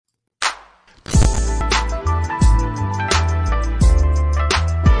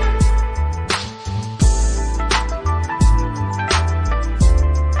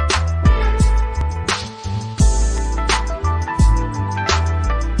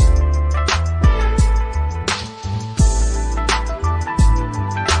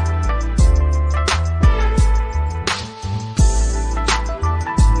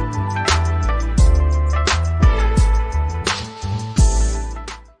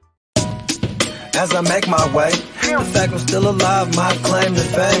as I make my way. The fact I'm still alive, my claim to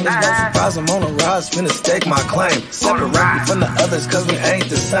fame. It's no surprise I'm on a rise, finna stake my claim. Separate me from the others, cause we ain't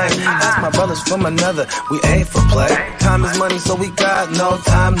the same. Ask my brothers from another, we ain't for play. Time is money, so we got no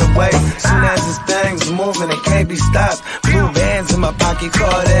time to wait. Soon as this thing's moving, it can't be stopped. Blue bands in my pocket,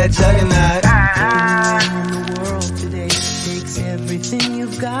 call that juggernaut. In the world today takes everything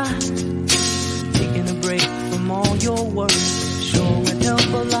you've got. Taking a break from all your work sure would help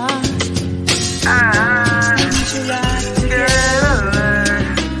a lot. Get your life together.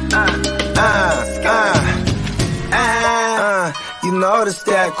 You know the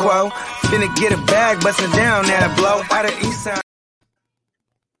stat quo. Finna get a bag, bustin' down that blow. Out of east side.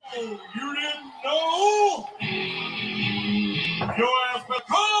 Oh, you didn't know? Your ass better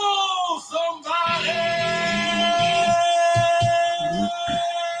call somebody.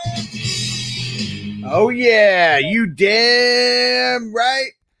 Oh, yeah, you damn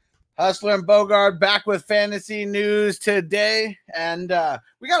right. Hustler and Bogard back with fantasy news today. And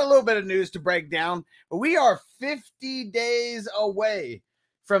we got a little bit of news to break down. But we are 50 days away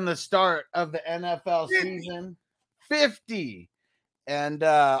from the start of the NFL season. 50. And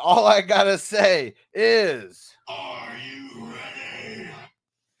all I got to say is, Are you ready?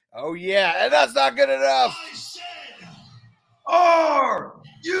 oh, yeah, and that's not good enough. I said, Are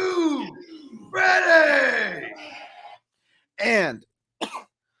you ready? And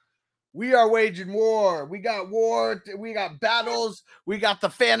we are waging war. We got war. We got battles. We got the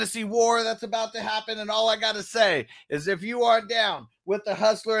fantasy war that's about to happen. And all I got to say is if you are down with the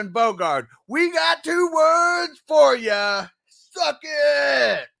Hustler and Bogard, we got 2 words for you. Suck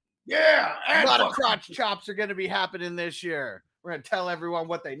it. Yeah. A lot of crotch chops are going to be happening this year. We're going to tell everyone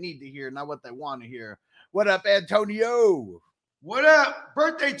what they need to hear, not what they want to hear. What up, Antonio? What up,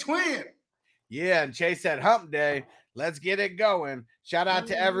 birthday twin? Yeah, and Chase said hump day. Let's get it going. Shout out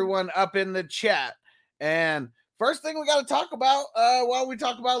to everyone up in the chat. And first thing we got to talk about, while we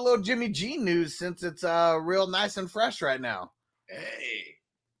talk about a little Jimmy G news, since it's real nice and fresh right now. Hey,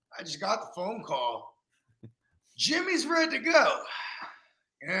 I just got the phone call. Jimmy's ready to go.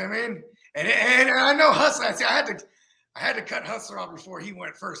 You know what I mean? And I know Hustler. I had to cut Hustler off before he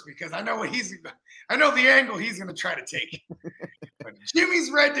went first because I know I know the angle he's going to try to take. But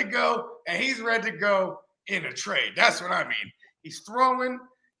Jimmy's ready to go, and he's ready to go in a trade. That's what I mean. He's throwing.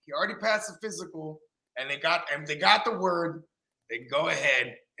 He already passed the physical, and they got the word. They can go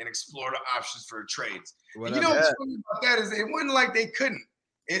ahead and explore the options for trades. And you know what's funny about that is it wasn't like they couldn't.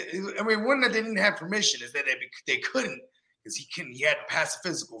 It wasn't that they didn't have permission. Is that they couldn't because he had to pass the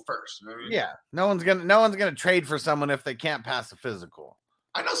physical first. You know what I mean? Yeah, no one's gonna trade for someone if they can't pass a physical.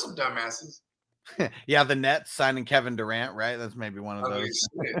 I know some dumbasses. Yeah, the Nets signing Kevin Durant, right? That's maybe one of those.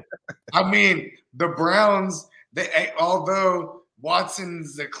 I mean, the Browns, although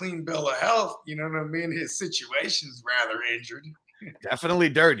Watson's a clean bill of health, you know what I mean? His situation's rather injured. Definitely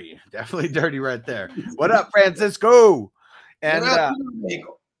dirty right there. What up, Francisco? And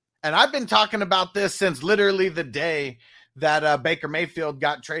I've been talking about this since literally the day that Baker Mayfield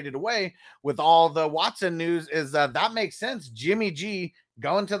got traded away with all the Watson news is that makes sense. Jimmy G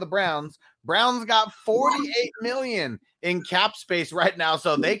going to the Browns. Browns got $48 million in cap space right now,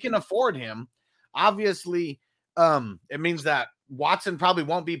 so they can afford him. Obviously, it means that Watson probably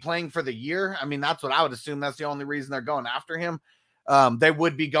won't be playing for the year. I mean, that's what I would assume. That's the only reason they're going after him. They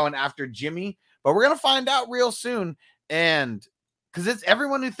would be going after Jimmy, but we're going to find out real soon. And because it's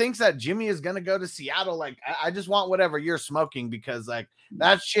everyone who thinks that Jimmy is going to go to Seattle. Like, I just want whatever you're smoking because, like,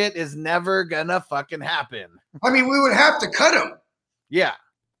 that shit is never going to fucking happen. I mean, we would have to cut him. Yeah.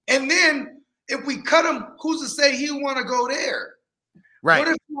 And then if we cut him, who's to say he'll want to go there? Right. What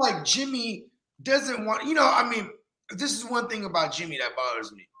if, like, Jimmy doesn't want, I mean, this is one thing about Jimmy that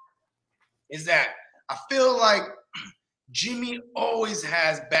bothers me is that I feel like Jimmy always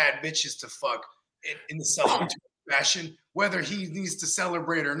has bad bitches to fuck in the celebratory fashion, whether he needs to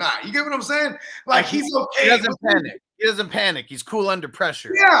celebrate or not. You get what I'm saying? Like, he's okay. He doesn't panic. He doesn't panic. He's cool under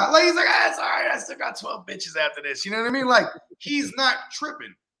pressure. Yeah, like he's like, it's all right. I still got 12 bitches after this. You know what I mean? Like, he's not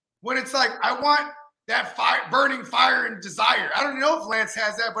tripping. When it's like, I want that burning fire and desire. I don't know if Lance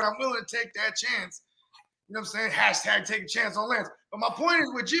has that, but I'm willing to take that chance. You know what I'm saying? Hashtag take a chance on Lance. But my point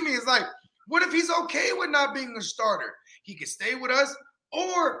is with Jimmy is like, what if he's okay with not being a starter? He could stay with us,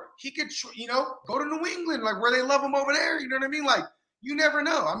 or he could, go to New England, like where they love him over there. You know what I mean? Like, you never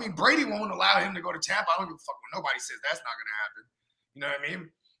know. I mean, Brady won't allow him to go to Tampa. I don't give a fuck when nobody says that's not going to happen. You know what I mean?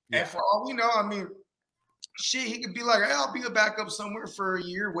 Yeah. And for all we know, I mean, shit, he could be like, hey, I'll be a backup somewhere for a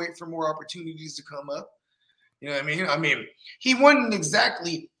year, wait for more opportunities to come up. You know what I mean? I mean, he wasn't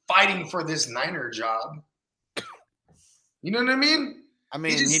exactly fighting for this Niner job. You know what I mean? I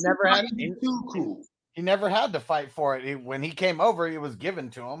mean, he never had too cool. He never had to fight for it. When he came over, it was given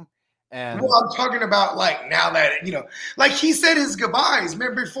to him. And well, I'm talking about like now that like he said his goodbyes.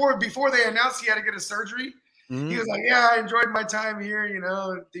 Remember before they announced he had to get a surgery, he was like, "Yeah, I enjoyed my time here.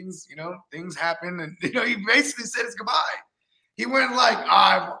 Things happen," and he basically said his goodbye. He went like,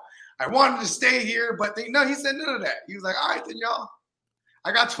 "I wanted to stay here, but he said none of that. He was like, all right, then y'all,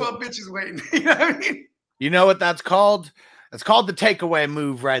 I got 12 bitches waiting." You know what I mean? You know what that's called? It's called the takeaway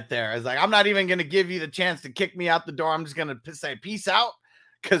move right there. It's like, I'm not even going to give you the chance to kick me out the door. I'm just going to say peace out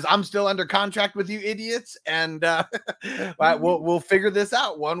because I'm still under contract with you idiots. And we'll figure this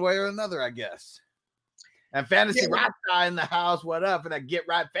out one way or another, I guess. And Fantasy Rasta in the house. What up? And that Get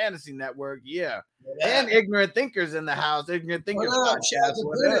Right Fantasy Network. Yeah. And Ignorant Thinkers in the house. Ignorant Thinkers podcast.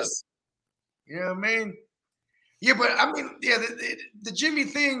 What up? You know what I mean? Yeah, but I mean, yeah, the Jimmy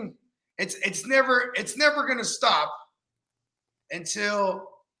thing, it's never going to stop until.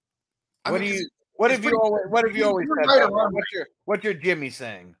 What have you always said? What's your Jimmy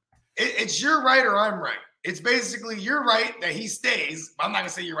saying? It's you're right or I'm right. It's basically you're right that he stays. I'm not gonna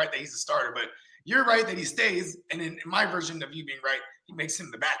say you're right that he's a starter, but you're right that he stays. And in my version of you being right, he makes him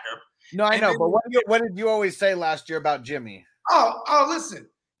the backup. No, I know, but what did you always say last year about Jimmy? Oh, listen.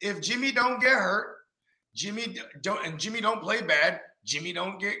 If Jimmy don't get hurt, Jimmy don't play bad, Jimmy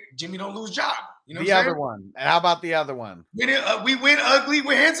don't lose job. You know the other one. And how about the other one? We win ugly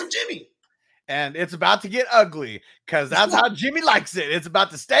with handsome Jimmy. And it's about to get ugly because that's how Jimmy likes it. It's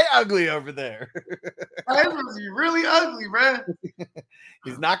about to stay ugly over there. It's going to be really ugly, man.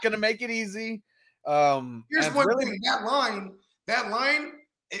 He's not going to make it easy. Here's one thing. That line,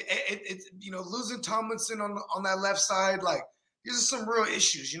 it's losing Tomlinson on that left side, like these are some real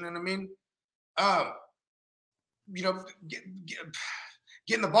issues. You know what I mean?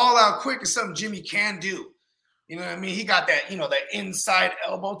 Getting the ball out quick is something Jimmy can do. You know what I mean? He got that, that inside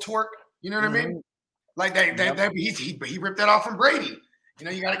elbow torque. You know what I mean? Like that he ripped that off from Brady.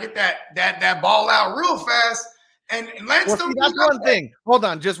 You got to get that ball out real fast. And Lance that's one thing. Hold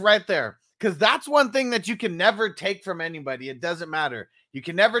on, just right there. Because that's one thing that you can never take from anybody. It doesn't matter. You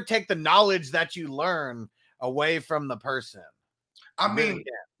can never take the knowledge that you learn away from the person. I mean,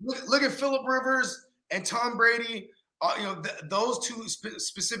 look at Phillip Rivers and Tom Brady. Those two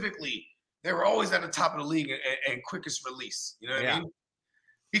specifically, they were always at the top of the league and quickest release. You know what I mean?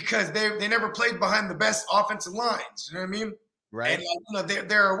 Because they never played behind the best offensive lines. You know what I mean? Right. And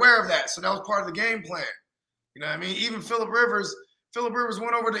they're aware of that. So that was part of the game plan. You know what I mean? Even Phillip Rivers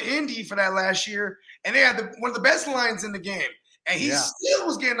went over to Indy for that last year, and they had one of the best lines in the game. And he still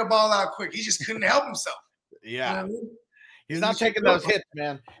was getting the ball out quick. He just couldn't help himself. Yeah. You know what I mean? He's not taking those hits,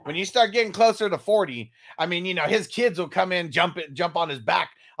 man. When you start getting closer to 40, I mean, his kids will come in, jump on his back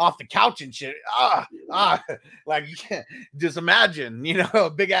off the couch and shit. Like you can't just imagine, a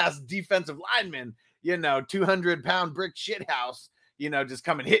big ass defensive lineman, 200-pound brick shit house, just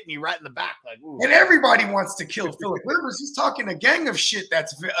coming hitting you right in the back. Like, ooh. And everybody wants to kill Phillip Rivers. He's talking a gang of shit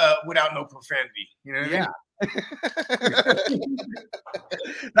that's without no profanity. You know what I mean?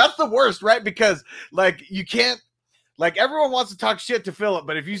 That's the worst, right? Because like you can't, like everyone wants to talk shit to Phillip,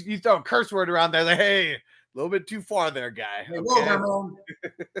 but if you throw a curse word around there, like, hey, a little bit too far there, guy. Hey, whoa,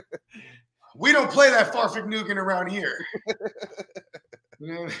 we don't play that Farfignugan around here.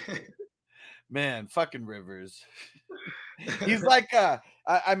 Man, fucking Rivers. He's like,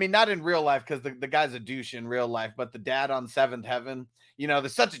 I mean, not in real life because the guy's a douche in real life, but the dad on Seventh Heaven, they're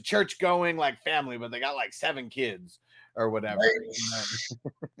such a church going like family, but they got like 7 kids or whatever.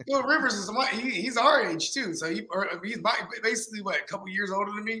 Phil Rivers he's our age too, so he's basically a couple years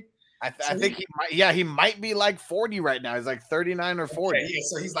older than me. I think he might be like 40 right now. He's like 39 or 40. Okay, yeah,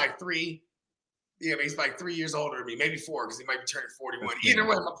 so he's like 3. Yeah, but he's like 3 years older than me, maybe 4 because he might be turning 41. Either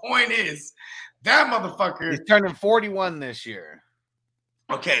way, the point is that motherfucker. He's turning 41 this year.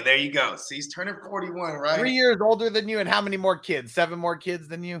 Okay, there you go. So he's turning 41, right? 3 years older than you, and how many more kids? 7 more kids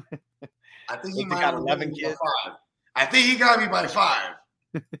than you? I think he might have 11 kids. 5. I think he got me by 5.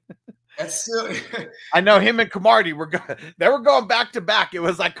 That's still. I know him and Camardi they were going back to back. It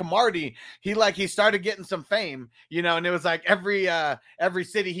was like Camardi, he started getting some fame, and it was like every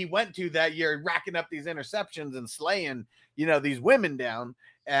city he went to that year, racking up these interceptions and slaying, these women down.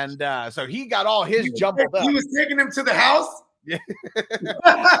 And so he got all his jumbled up. He was taking them to the house. Yeah.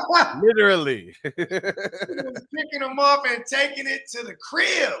 Literally. He was picking them up and taking it to the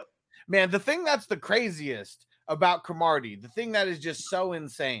crib. Man, the thing that's the craziest about Cromartie, the thing that is just so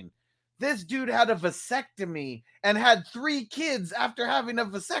insane, this dude had a vasectomy and had 3 kids after having a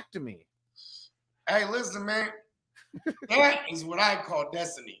vasectomy. Hey, listen, man. That is what I call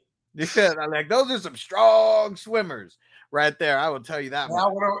destiny. Yeah, like those are some strong swimmers right there. I will tell you that.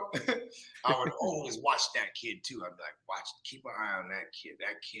 I would always watch that kid too. I'd be like, keep an eye on that kid.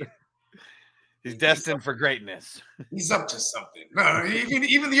 That kid. He's destined for greatness. He's up to something. No,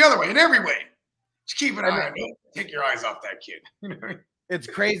 even the other way, in every way. Just keep an eye on him. Take your eyes off that kid. You know? It's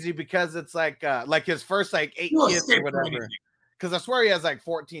crazy because it's like his first like 8 kids or whatever. Because I swear he has like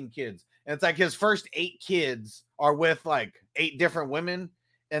 14 kids. And it's like his first 8 kids are with like 8 different women.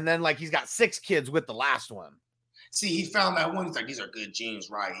 And then like he's got 6 kids with the last one. See, he found that one. He's like, these are good genes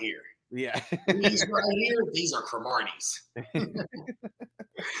right here. Yeah. These right here, these are Cromarties.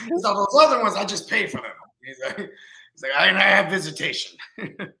 So those other ones, I just pay for them. He's like I have visitation.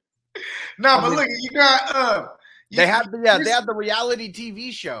 No, but look, you got they had the reality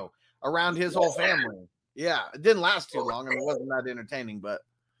TV show around his whole family. Yeah, it didn't last too long. I mean, it wasn't that entertaining, but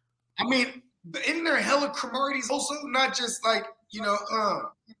I mean, isn't there hella Cromarties also? Not just like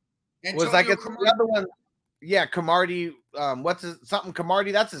was like the other one. Yeah, Cromartie. Something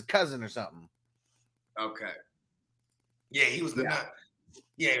Cromartie? That's his cousin or something. Okay. Yeah, he was the nut.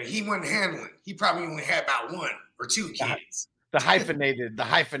 Yeah, he wasn't handling. He probably only had about 1 or 2 kids. The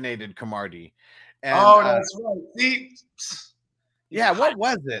hyphenated Cromartie. And, that's right. See? Yeah, what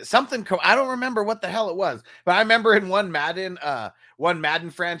was it? Something I don't remember what the hell it was, but I remember in one Madden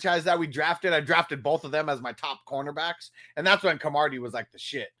franchise that we drafted, I drafted both of them as my top cornerbacks, and that's when Cromartie was like the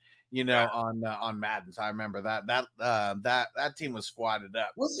shit, on Madden. So I remember that team was squatted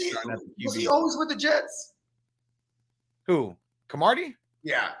up. Was he always with the Jets? Who? Cromartie?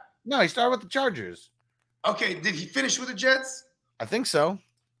 Yeah. No, he started with the Chargers. Okay, did he finish with the Jets? I think so.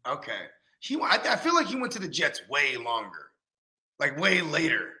 Okay. I feel like he went to the Jets way longer. Like way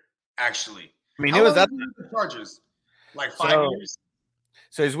later, actually. I mean, it was the Chargers, like 5 years.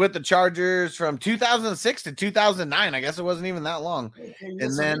 So he's with the Chargers from 2006 to 2009. I guess it wasn't even that long. Okay,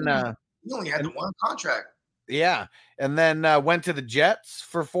 and then he only had the one contract. Yeah, and then went to the Jets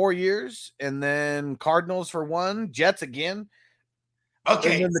for 4 years, and then Cardinals for 1, Jets again.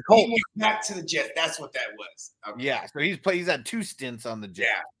 Okay, and then the Colts. He went back to the Jets. That's what that was. Okay. Yeah, so he's had 2 stints on the Jets.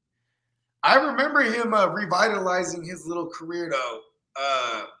 Yeah. I remember him revitalizing his little career though,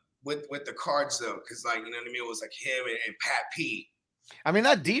 with the Cards though, because like you know what I mean, it was like him and Pat P. I mean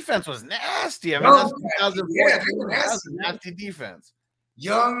that defense was nasty. I mean that's 2014. Yeah, that was a nasty defense.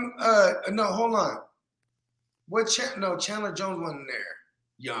 Young, no, hold on. Chandler Jones wasn't there.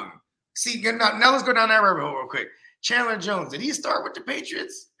 Young. See, now let's go down that rabbit hole real quick. Chandler Jones, did he start with the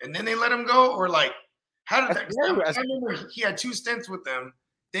Patriots and then they let him go, or like how did that? I remember he had 2 stints with them.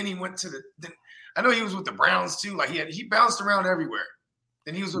 Then he went to I know he was with the Browns too. Like he bounced around everywhere.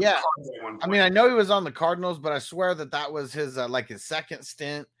 Then he was with the Cardinals at one point. I mean, I know he was on the Cardinals, but I swear that was his like his second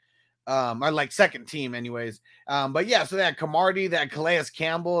stint, or like second team, anyways. But yeah, so they had Cromartie, they had Calais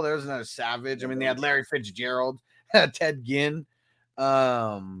Campbell. There was another savage. I mean, they had Larry Fitzgerald, Ted Ginn.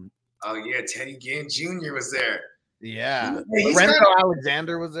 Oh yeah, Teddy Ginn Jr. was there. Yeah, Lorenzo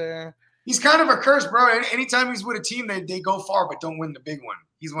Alexander was there. He's kind of a curse, bro. Anytime he's with a team, they go far but don't win the big one.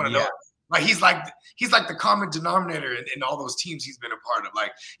 He's one of those. Like he's like the common denominator in all those teams he's been a part of.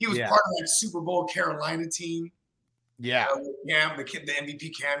 Like he was part of that Super Bowl Carolina team. Yeah. The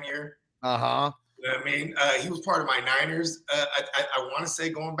MVP Cam year. Uh-huh. You know what I mean? He was part of my Niners. I want to say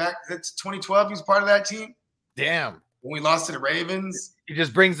going back, that's 2012, he was part of that team. Damn. When we lost to the Ravens. He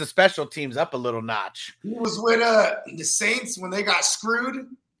just brings the special teams up a little notch. He was with the Saints when they got screwed.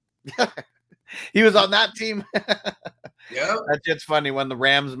 He was on that team. Yeah, that shit's funny when the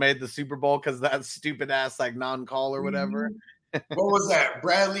Rams made the Super Bowl because that stupid ass like non-call or whatever. What was that?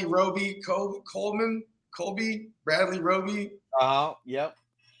 Bradley Roby, Colby, Bradley Roby. Yep.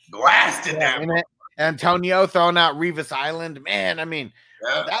 Blasted that. Antonio throwing out Revis Island. Man, I mean,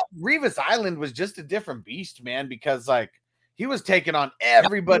 that Revis Island was just a different beast, man, because like he was taking on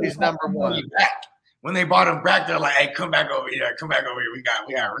everybody's number one. When they brought him back, they're like, "Hey, come back over here. Come back over here. We got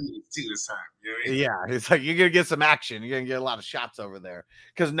Revis too this time." You know what I mean? Yeah, it's like you're gonna get some action. You're gonna get a lot of shots over there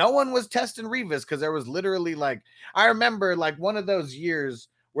because no one was testing Revis because there was literally like I remember like one of those years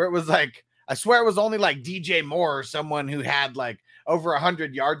where it was like I swear it was only like DJ Moore or someone who had like over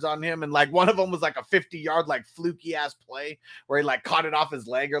 100 yards on him, and like one of them was like a 50-yard like fluky ass play where he like caught it off his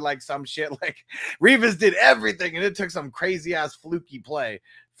leg or like some shit. Like Revis did everything, and it took some crazy ass fluky play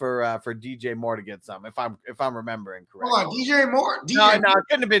for DJ Moore to get some, if I'm remembering correctly. Hold on, DJ Moore? No, it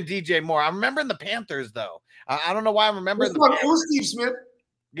couldn't have been DJ Moore. I'm remembering the Panthers though. I don't know why I'm remembering. It was Steve Smith.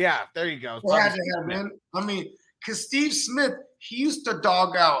 Yeah, there you go. It had to have been. I mean, because Steve Smith, he used to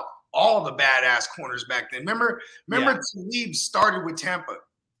dog out all the badass corners back then. Remember Talib started with Tampa.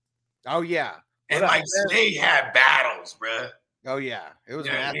 Oh yeah, and like they had battles, bro. Oh yeah, it was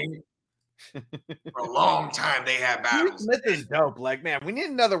nasty. For a long time, they had battles. Smith is dope. Like, man, we need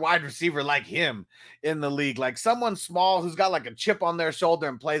another wide receiver like him in the league. Like someone small who's got like a chip on their shoulder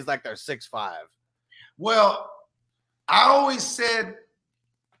and plays like they're 6'5". Well, I always said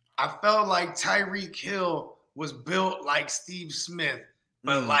I felt like Tyreek Hill was built like Steve Smith,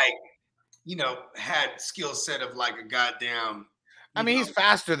 but like, had skill set of like a goddamn. I mean, he's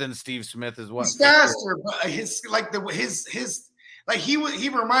faster than Steve Smith as well. He's faster, but he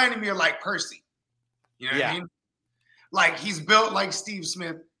reminded me of like Percy. You know what I mean? Like he's built like Steve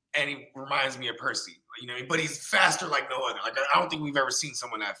Smith, and he reminds me of Percy. But he's faster like no other. Like I don't think we've ever seen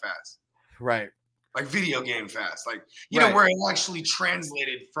someone that fast. Right. Like video game fast. Like know where it actually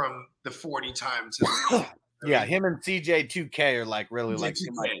translated from the 40 time to the yeah, him and CJ2K are like really like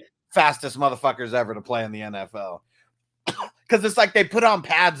fastest motherfuckers ever to play in the NFL. Because it's like they put on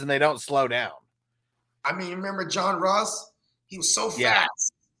pads and they don't slow down. I mean, remember John Ross? He was so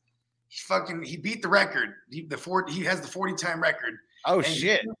fast. He beat the record. He has the 40 time record. Oh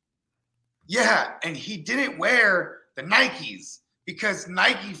shit. And he didn't wear the Nikes because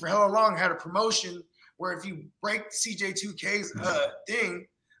Nike for hella long had a promotion where if you break CJ2K's thing,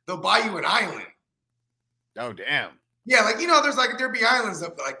 they'll buy you an island. Oh damn. Yeah, like there'd be islands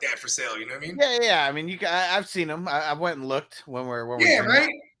up like that for sale. You know what I mean? Yeah. I mean, I've seen them. I went and looked when we're right.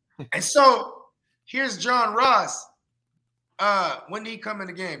 And so here's John Ross. When did he come in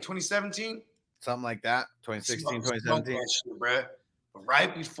the game? 2017? Something like that. 2016, 2017. Shit, bro. But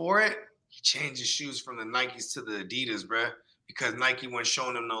right before it, he changed his shoes from the Nikes to the Adidas, bro, because Nike wasn't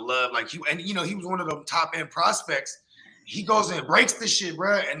showing him no love. Like he was one of the top end prospects. He goes and breaks the shit,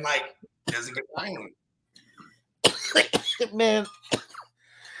 bro, and like doesn't get the island. Man,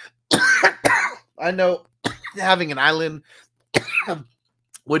 I know having an island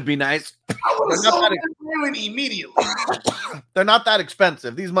would be nice. I would have sold that island immediately. They're not that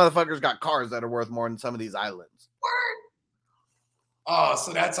expensive. These motherfuckers got cars that are worth more than some of these islands. Oh,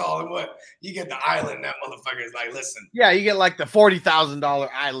 so that's all in what you get the island. That motherfucker is like, listen. Yeah, you get like the $40,000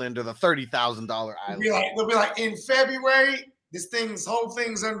 island or the $30,000 island. They'll be like, in February, whole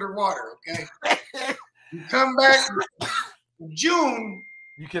thing's underwater. Okay, you come back in June.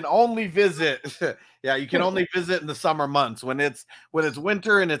 You can only visit. Yeah, you can only visit in the summer months. When it's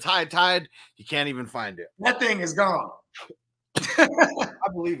winter and it's high tide, you can't even find it. That thing is gone. I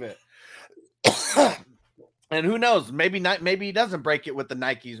believe it. And who knows? Maybe he doesn't break it with the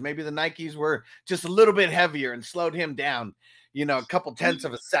Nikes. Maybe the Nikes were just a little bit heavier and slowed him down, a couple tenths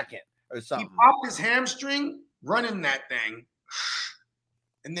of a second or something. He popped his hamstring running that thing.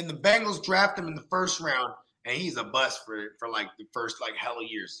 And then the Bengals draft him in the first round, and he's a bust for like the first like hella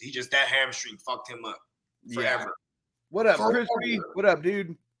years. That hamstring fucked him up forever. Yeah. What up, Crispy? What up,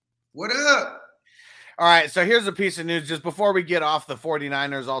 dude? What up? All right, so here's a piece of news just before we get off the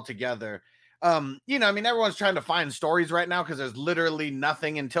 49ers altogether. Everyone's trying to find stories right now because there's literally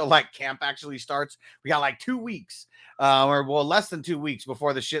nothing until like camp actually starts. We got like 2 weeks, less than 2 weeks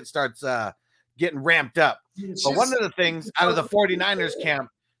before the shit starts getting ramped up. But one of the things out of the 49ers camp,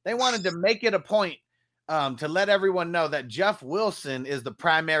 they wanted to make it a point to let everyone know that Jeff Wilson is the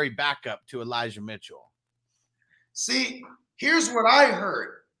primary backup to Elijah Mitchell. See, here's what I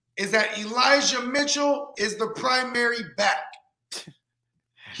heard is that Elijah Mitchell is the primary back.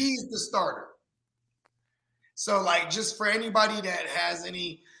 He's the starter. So, like, just for anybody that has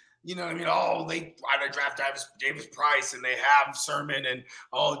any, they draft Davis Price and they have Sermon and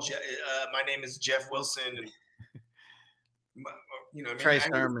my name is Jeff Wilson and Trey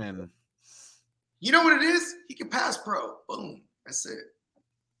Sermon. You know what it is? He can pass pro. Boom. That's it.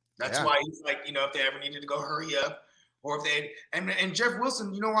 That's why he's like, if they ever needed to go hurry up, or if they and Jeff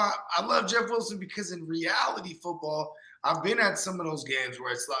Wilson, I love Jeff Wilson because in reality football, I've been at some of those games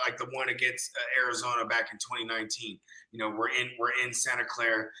where it's like the one against Arizona back in 2019. We're in Santa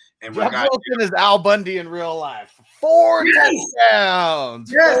Clara, and Jeff Wilson is Al Bundy in real life. 4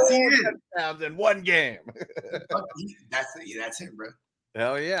 touchdowns. Yes, he is. Touchdowns in one game. That's him, bro.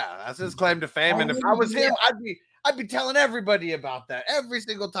 Hell yeah, that's his claim to fame. And if I was him, I'd be telling everybody about that every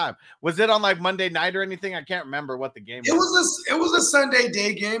single time. Was it on like Monday night or anything? I can't remember what the game was. It was a Sunday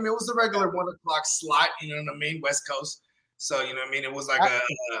day game. It was the regular 1 o'clock slot, in the main West Coast. So, it was like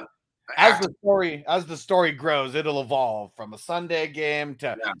as the story grows, it'll evolve from a Sunday game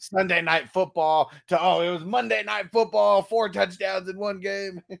to Sunday night football to, it was Monday night football, 4 touchdowns in one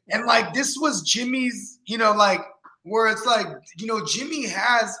game. And like, this was Jimmy's, where it's like, Jimmy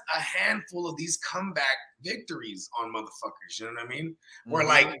has a handful of these comeback victories on motherfuckers. You know what I mean? Where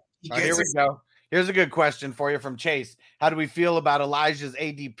like, here we go. Here's a good question for you from Chase. How do we feel about Elijah's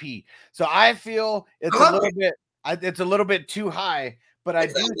ADP? So I feel it's a little bit too high, But I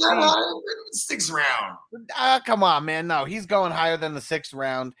do see 6th round. Come on, man. No, he's going higher than the 6th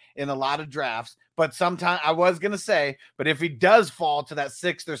round in a lot of drafts. But sometimes I was going to say, but if he does fall to that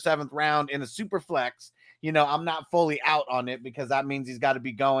 6th or 7th round in a super flex, I'm not fully out on it, because that means he's got to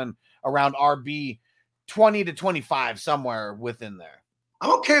be going around RB 20 to 25, somewhere within there.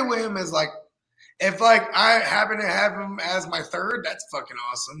 I'm okay with him as if I happen to have him as my 3rd, that's fucking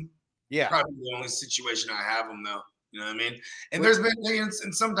awesome. Yeah. Probably the only situation I have him though. You know what I mean? And there's been in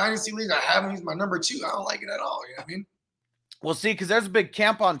some dynasty leagues I have him. He's my number 2. I don't like it at all. You know what I mean? Well, see, because there's a big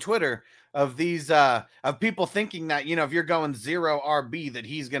camp on Twitter of these of people thinking that, if you're going 0 RB, that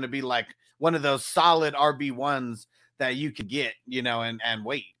he's going to be like one of those solid RB1s that you could get, and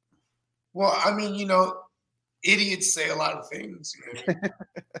wait. Well, I mean, idiots say a lot of things. You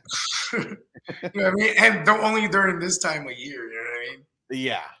know what I mean? And only during this time of year. You know what I mean?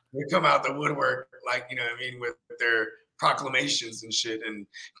 Yeah. They come out the woodwork, with their proclamations and shit. And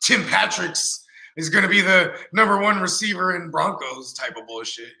Tim Patrick's is going to be the number 1 receiver in Broncos type of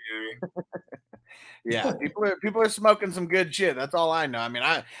bullshit. You know what I mean? Yeah, people are smoking some good shit. That's all I know. I mean,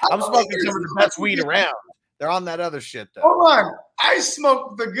 I'm smoking some of the best weed around. They're on that other shit, though. Hold on. I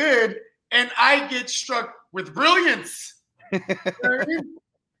smoke the good, and I get struck with brilliance. You know what I mean?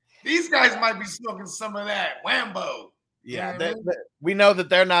 These guys might be smoking some of that Whambo. Yeah, we know that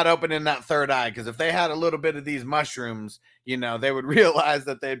they're not opening that third eye, because if they had a little bit of these mushrooms, they would realize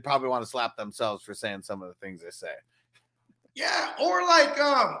that they'd probably want to slap themselves for saying some of the things they say. Yeah, or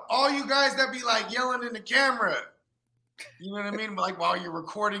all you guys that be yelling in the camera, you know what I mean? While you're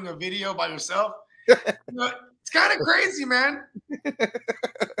recording a video by yourself, it's kind of crazy, man.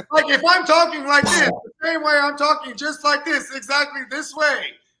 If I'm talking like this, the same way I'm talking, just like this, exactly this way,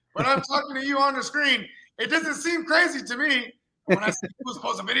 when I'm talking to you on the screen. It doesn't seem crazy to me when I see people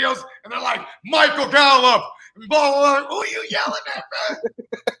posting videos and they're like, Michael Gallup, and blah, blah, blah. Who are you yelling at,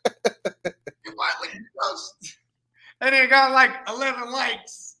 bro? And it got 11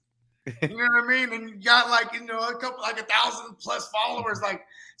 likes. You know what I mean? And you got a couple, 1,000 plus followers.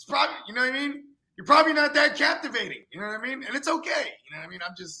 It's probably, you know what I mean? You're probably not that captivating. You know what I mean? And it's okay. You know what I mean?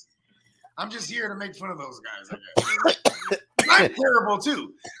 I'm just here to make fun of those guys, I guess. I'm terrible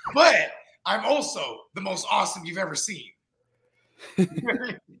too. But I'm also the most awesome you've ever seen.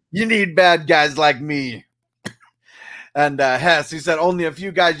 You need bad guys like me. And Hess, he said only a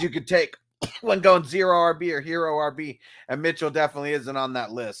few guys you could take when going 0 RB or hero RB. And Mitchell definitely isn't on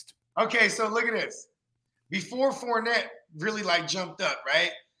that list. Okay, so look at this. Before Fournette really jumped up, right?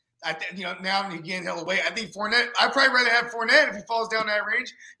 Now he's getting hell away. I think Fournette, I'd probably rather have Fournette if he falls down that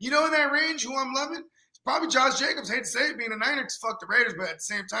range. In that range, who I'm loving? It's probably Josh Jacobs. Hate to say it, being a Niner, fuck the Raiders, but at the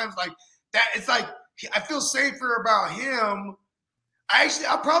same time, that it's I feel safer about him.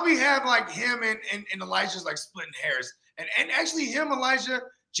 I'll probably have him and Elijah's splitting hairs. And actually him, Elijah,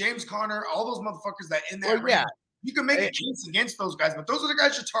 James Conner, all those motherfuckers that in that range. You can make a case against those guys, but those are the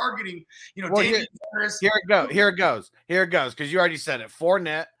guys you're targeting. David Harris. Here it goes. Because you already said it.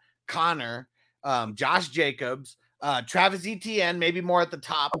 Fournette, Connor, Josh Jacobs, Travis Etienne, maybe more at the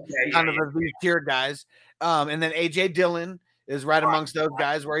top, of these tier guys. And then AJ Dillon is right amongst those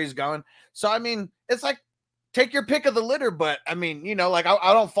guys where he's going. So, I mean, it's take your pick of the litter, but I mean, I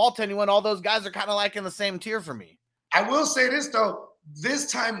don't fault anyone. All those guys are kind of in the same tier for me. I will say this though, this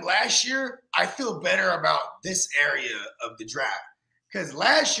time last year, I feel better about this area of the draft, because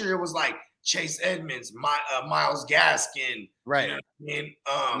last year it was Chase Edmonds, Myles Gaskin, right? It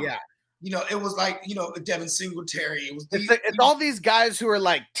was Devin Singletary. It's all these guys who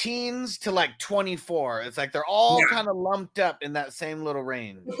are teens to 24. It's they're all kind of lumped up in that same little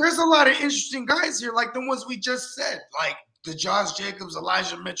range. But there's a lot of interesting guys here, the ones we just said, the Josh Jacobs,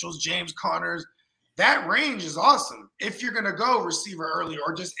 Elijah Mitchells, James Connors. That range is awesome if you're gonna go receiver early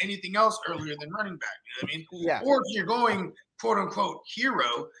or just anything else earlier than running back. You know what I mean? Yeah. Or if you're going quote unquote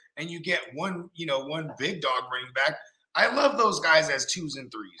hero and you get one big dog running back. I love those guys as 2s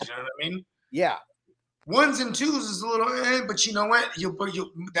and 3s. You know what I mean? Yeah. 1s and 2s is a little, but you know what?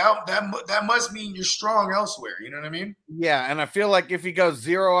 That must mean you're strong elsewhere. You know what I mean? Yeah, and I feel if you go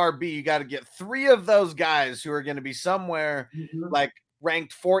 0 RB, you got to get 3 of those guys who are going to be somewhere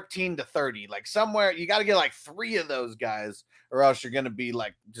ranked 14 to 30. Somewhere you got to get 3 of those guys, or else you're going to be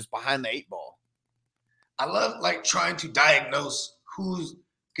just behind the 8 ball. I love trying to diagnose who's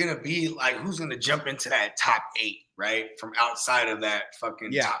gonna be who's gonna jump into that top 8, right? From outside of that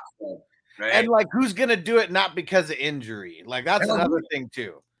fucking top 4, right? And who's gonna do it not because of injury? That's another thing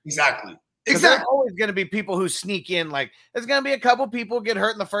too. Exactly. There's always gonna be people who sneak in. There's gonna be a couple people get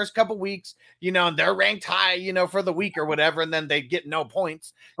hurt in the first couple weeks, and they're ranked high, for the week or whatever, and then they get no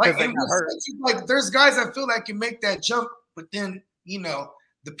points. There's guys I feel that can make that jump, but then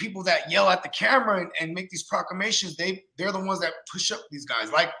the people that yell at the camera and make these proclamations, they're the ones that push up these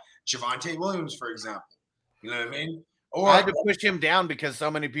guys, like Javonte Williams, for example. You know what I mean? Or I had to push him down because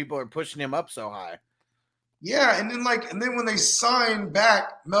so many people are pushing him up so high. Yeah, and then when they sign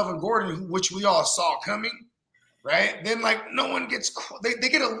back Melvin Gordon, which we all saw coming, right? Then no one gets they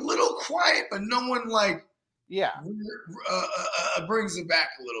get a little quiet, but no one brings it back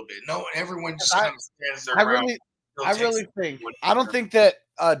a little bit. No, everyone just kind of stands their ground. I don't think that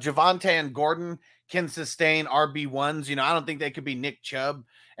Javonte and Gordon can sustain RB1s. I don't think they could be Nick Chubb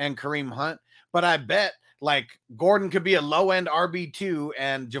and Kareem Hunt, but I bet Gordon could be a low end RB2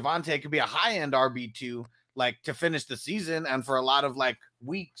 and Javonte could be a high end RB2, to finish the season and for a lot of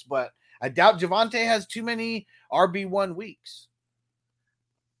weeks. But I doubt Javonte has too many RB1 weeks.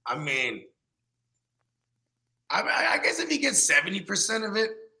 I mean, I guess if he gets 70% of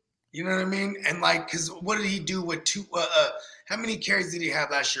it, you know what I mean? And because what did he do with how many carries did he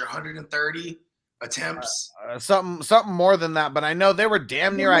have last year? 130 attempts? Something more than that, but I know they were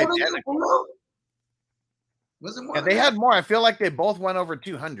damn near identical. Was it more? Yeah, they had more. I feel like they both went over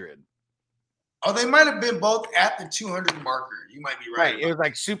 200. Oh, they might have been both at the 200 marker. You might be right. It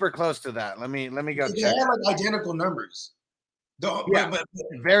was super close to that. Let me go check. They had identical numbers. But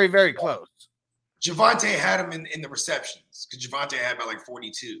very, very close. Javonte had him in the receptions because Javonte had about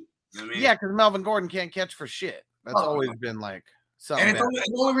 42. You know what I mean? Yeah, because Melvin Gordon can't catch for shit. That's always been something. And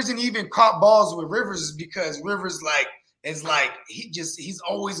the only reason he even caught balls with Rivers is because Rivers he's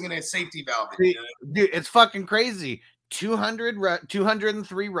always gonna safety valve it. See, dude, it's fucking crazy.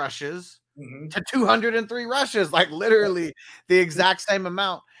 203 rushes to 203 rushes, literally the exact same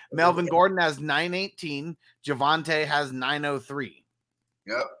amount. Melvin Gordon has 918. Javonte has 903.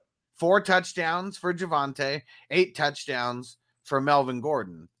 Yep. 4 touchdowns for Javonte, 8 touchdowns for Melvin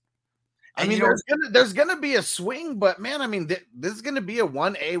Gordon. I mean, there's gonna be a swing, but man, I mean, this is gonna be a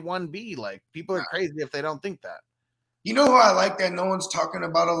 1A, 1B. People are crazy if they don't think that. You know who I like that no one's talking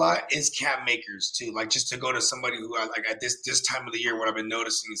about a lot is Cam Makers too. Just to go to somebody who I at this time of the year, what I've been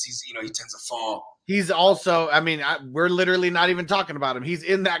noticing is he tends to fall. He's also, I mean, we're literally not even talking about him. He's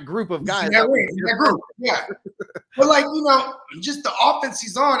in that group of guys. Yeah, that group. Yeah. But just the offense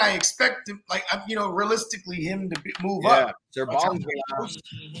he's on, I expect him, realistically him to move up. Their balls.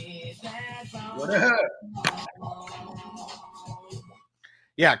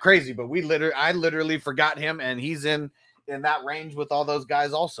 Yeah, crazy. But I literally forgot him, and he's in that range with all those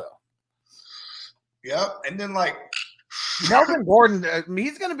guys also. Yep. And then Melvin Gordon,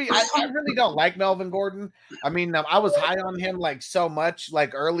 he's going to be, I really don't like Melvin Gordon. I mean, I was high on him so much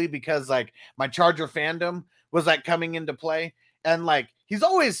early because my Charger fandom was coming into play. And he's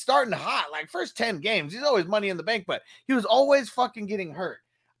always starting hot, first 10 games, he's always money in the bank, but he was always fucking getting hurt.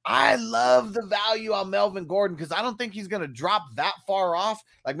 I love the value on Melvin Gordon because I don't think he's going to drop that far off.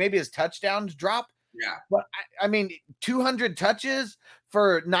 Maybe his touchdowns drop. Yeah. But I mean, 200 touches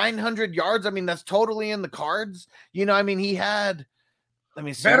for 900 yards. I mean, that's totally in the cards. I mean, he had, let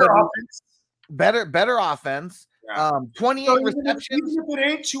me see. Better offense. Better offense. Yeah. 28 receptions. Even if it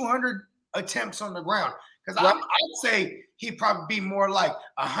ain't 200 attempts on the ground, because I'd say he'd probably be more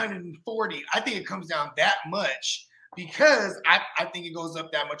 140. I think it comes down that much. Because I think it goes up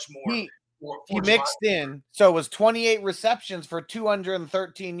that much more. He mixed in, so it was 28 receptions for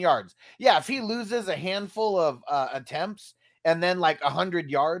 213 yards. Yeah, if he loses a handful of attempts and then 100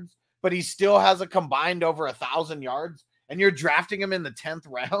 yards, but he still has a combined over 1,000 yards, and you're drafting him in the 10th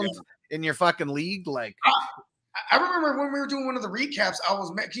round in your fucking league, I remember when we were doing one of the recaps, I was,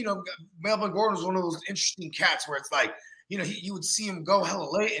 Melvin Gordon was one of those interesting cats where it's you would see him go hella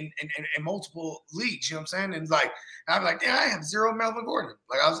late in multiple leagues, you know what I'm saying? And I'm damn, I have 0 Melvin Gordon.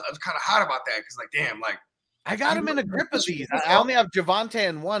 I was kind of hot about that because damn, I got him in a grip of these. I only have Javonte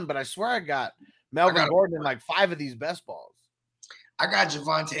in 1, but I swear I got Melvin Gordon in 5 of these best balls. I got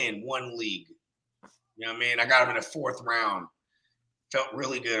Javonte in 1 league. You know what I mean? I got him in the 4th round. Felt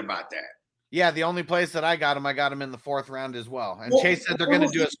really good about that. Yeah, the only place that I got him in the 4th round as well. And Chase said they're going to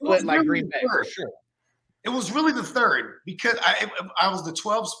do a split like Green Bay for sure. It was really the 3rd because I was the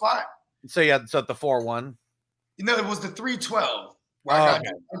 12 spot. So at the 4-1. It was the 3-12 where I got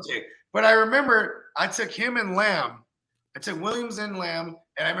Javonte. But I remember I took him and Lamb. I took Williams and Lamb,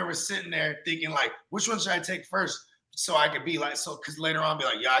 and I remember sitting there thinking which one should I take first so I could be because later on be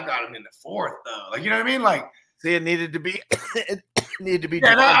yeah, I got him in the 4th though. You know what I mean? See, it needed to be. It needed to be.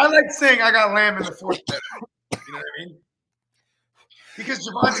 Yeah, I like saying I got Lamb in the 4th. You know what I mean? Because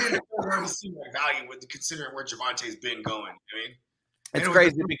Javonte already seemed value considering where Javonte's been going. I mean, it's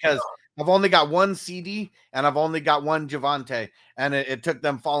crazy because I've only got 1 CD and I've only got 1 Javonte, and it took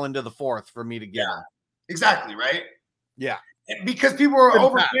them falling to the 4th for me to get him. Exactly, right? Yeah. because people are Good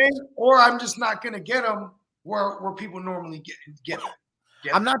overpaying, or I'm just not going to get them where people normally get them.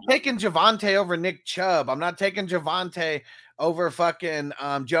 I'm not taking Javonte over Nick Chubb. I'm not taking Javonte over fucking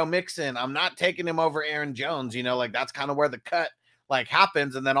Joe Mixon. I'm not taking him over Aaron Jones. You know, like that's kind of where the cut like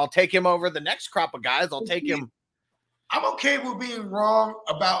happens, and then I'll take him over the next crop of guys. I'll take him. I'm okay with being wrong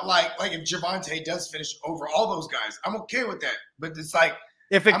about like if Javonte does finish over all those guys. I'm okay with that. But it's like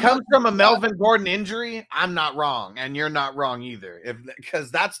if it comes from a Melvin Gordon injury, I'm not wrong, and you're not wrong either.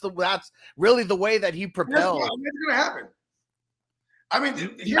 Because that's really the way that he propelled. It's going to happen. I mean,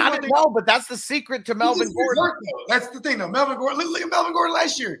 but that's the secret to Melvin Gordon. Hurt, that's the thing, though. Melvin Gordon. Look at Melvin Gordon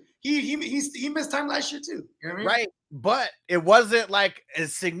last year. He missed time last year too. You know what I mean? Right, but it wasn't like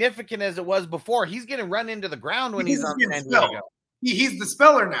as significant as it was before. He's getting run into the ground when he's on San Diego. He's the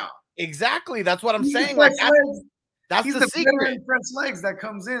speller now. Exactly. That's what I'm saying. Like that's the secret. French legs that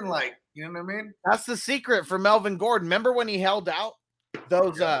comes in, like, you know what I mean? That's the secret for Melvin Gordon. Remember when he held out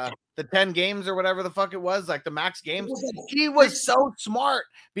those the 10 games or whatever the fuck it was, like the max games? He was so smart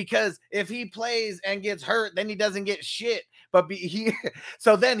because if he plays and gets hurt, then he doesn't get shit. But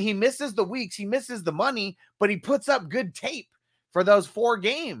so then he misses the weeks, he misses the money, but he puts up good tape for those 4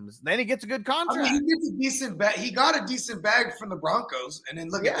 games. Then he gets a good contract. I mean, he gets a decent bag. He got a decent bag from the Broncos, and then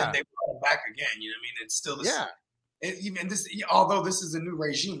look at them, they brought him back again. You know what I mean? It's still the same. And this, although this is a new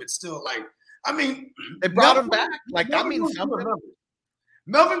regime, it's still like, I mean, they brought him back. Like that means something.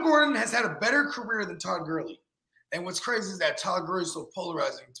 Melvin Gordon has had a better career than Todd Gurley. And what's crazy is that Todd Gurley is so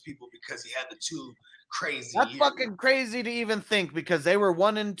polarizing to people because he had the 2 crazy That's years. fucking crazy to even think, because they were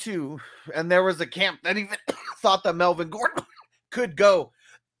 1 and 2, and there was a camp that even thought that Melvin Gordon could go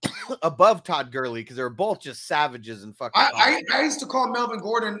above Todd Gurley because they were both just savages and fucking. I used to call Melvin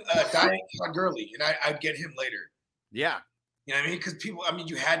Gordon Diet Todd Gurley, and I'd get him later. Yeah. You know what I mean? Because people, I mean,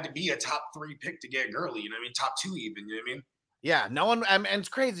 you had to be a top 3 pick to get Gurley. You know what I mean? Top 2 even. You know what I mean? Yeah, no one, and it's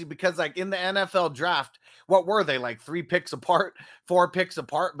crazy because like in the NFL draft, what were they, like 3 picks apart, 4 picks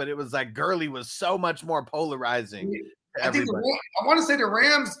apart? But it was like Gurley was so much more polarizing. I want to say the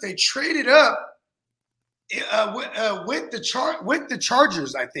Rams, they traded up with the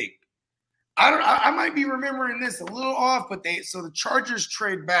Chargers. I think I might be remembering this a little off, but the Chargers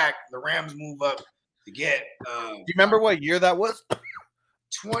trade back, the Rams move up to get. Do you remember what year that was?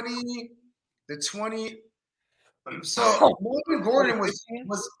 20. So Melvin Gordon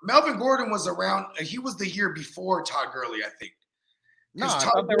was around. He was the year before Todd Gurley, I think. No, I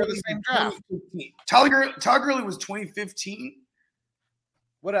thought they were the same draft. Todd Gurley was 2015.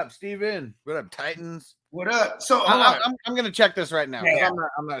 What up, Steven? What up, Titans? What up? So I'm going to check this right now. Yeah.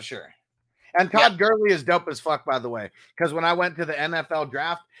 I'm not sure. And Todd Gurley is dope as fuck, by the way, because when I went to the NFL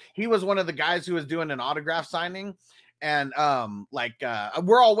draft, he was one of the guys who was doing an autograph signing. And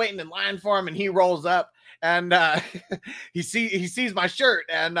we're all waiting in line for him, and he rolls up and he sees my shirt,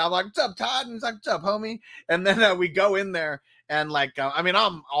 and I'm like, "What's up, Todd?" And he's like, "What's up, homie?" And then we go in there, and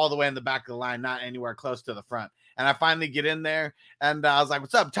I'm all the way in the back of the line, not anywhere close to the front. And I finally get in there, and I was like,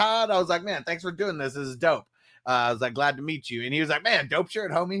 "What's up, Todd?" I was like, "Man, thanks for doing this. This is dope." I was like, "Glad to meet you." And he was like, "Man, dope shirt,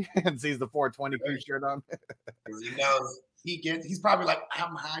 homie," and sees the 423 shirt on. He knows he's probably like,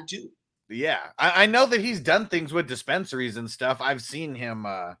 "I'm high too." Yeah, I know that he's done things with dispensaries and stuff. I've seen him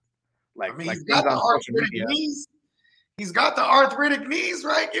he's got the arthritic knees. He's got the arthritic knees,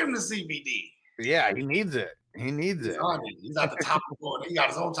 right? Give him the CBD. Yeah, he needs it. He's got the topical. He got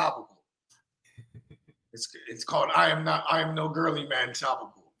his own topical. It's called I am no girly man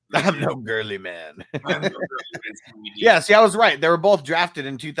topical. I'm no girly man. Yeah, see, I was right. They were both drafted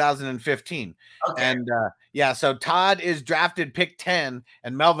in 2015. Okay. And so Todd is drafted pick 10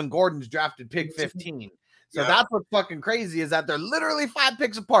 and Melvin Gordon's drafted pick 15. So that's what's fucking crazy is that they're literally 5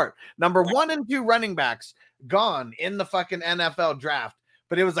 picks apart. Number 1 and 2 running backs gone in the fucking NFL draft.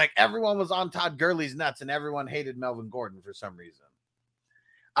 But it was like everyone was on Todd Gurley's nuts and everyone hated Melvin Gordon for some reason.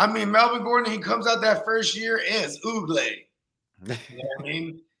 I mean, Melvin Gordon, he comes out that first year as Ougley. You know what I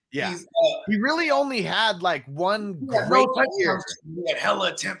mean? Yeah, he really only had like one great year. He had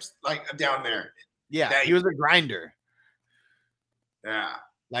hella attempts like down there. Yeah, he was a grinder. Yeah,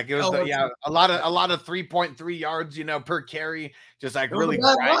 like it was a lot of 3.3 yards, per carry, just like really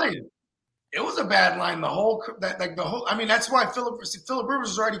grinding. It was a bad line. The whole. I mean, that's why Philip Rivers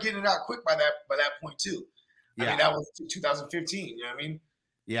was already getting it out quick by that point too. I mean, that was 2015. You know what I mean?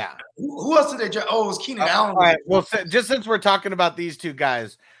 Yeah. Who else did they draft? Oh, it was Keenan Allen. All right. Well, just since we're talking about these 2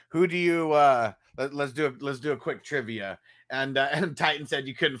 guys, who do you let's do a quick trivia. And Titan said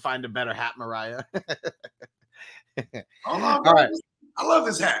you couldn't find a better hat, Mariah. All right. I love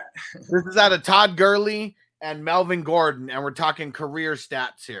this hat. This is out of Todd Gurley and Melvin Gordon, and we're talking career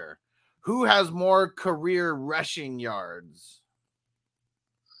stats here. Who has more career rushing yards?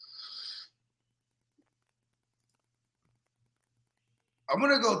 I'm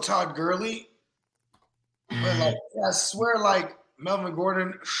gonna go Todd Gurley. But like, I swear, like Melvin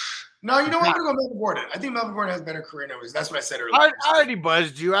Gordon. No, you know what? I'm gonna go Melvin Gordon. I think Melvin Gordon has better career numbers. That's what I said earlier. I already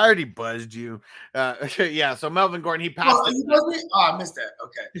buzzed you. Yeah, so Melvin Gordon, he passed it. You buzzed me? Oh, I missed that.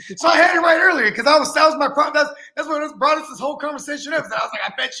 Okay. So I had it right earlier because that was my problem. That's what brought us this whole conversation up. So I was like,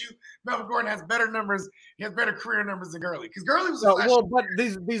 I bet you Melvin Gordon has better numbers. He has better career numbers than Gurley. Because Gurley was but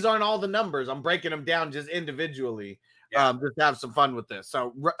these aren't all the numbers. I'm breaking them down just individually. Yeah. Just to have some fun with this.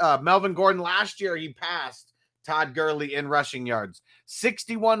 So Melvin Gordon last year, he passed Todd Gurley in rushing yards,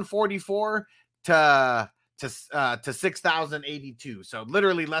 6,144 to 6,082. So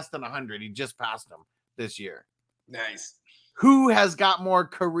literally less than 100. He just passed him this year. Nice. Who has got more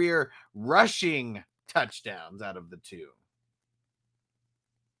career rushing touchdowns out of the two?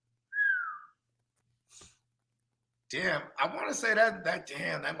 Damn, I want to say that that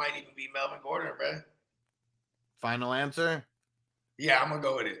might even be Melvin Gordon, bro. Final answer? Yeah, I'm gonna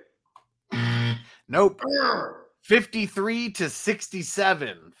go with it. Nope. 53 to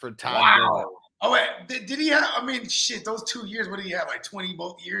 67 for Todd Gurley. Oh, wait, did he have? I mean, shit, those 2 years. What did he have? Like 20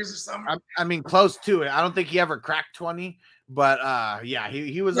 both years or something? I mean, close to it. I don't think he ever cracked 20, but yeah,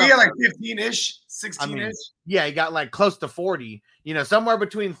 he was. He had like 15-ish, 16-ish. Yeah, he got like close to 40. You know, somewhere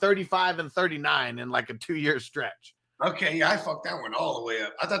between 35 and 39 in like a 2-year stretch. Okay, yeah, I fucked that one all the way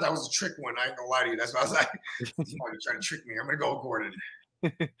up. I thought that was a trick one. I ain't gonna lie to you. That's why I was like, you might be trying to trick me. I'm gonna go with Gordon.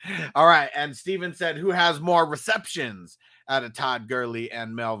 All right, and Steven said, who has more receptions out of Todd Gurley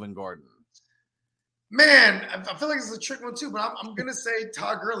and Melvin Gordon? Man, I feel like it's a trick one too, but I'm gonna say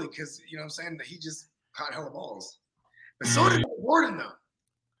Todd Gurley because you know what I'm saying that he just caught hella balls. But so did Gordon though.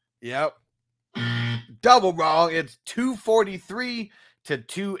 Yep. Double wrong. It's 243 to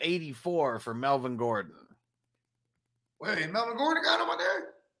 284 for Melvin Gordon. Wait, Melvin Gordon got him on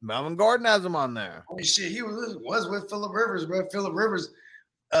there? Melvin Gordon has him on there. I mean, shit, he was with Phillip Rivers, bro. Phillip Rivers,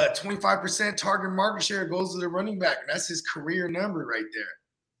 25% target market share goes to the running back, and that's his career number right there.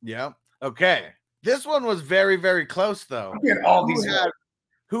 Yep. Okay. This one was very, very close, though. All these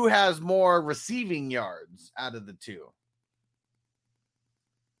who has more receiving yards out of the two?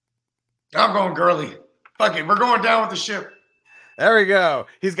 I'm going Gurley. Fuck it. We're going down with the ship. There we go.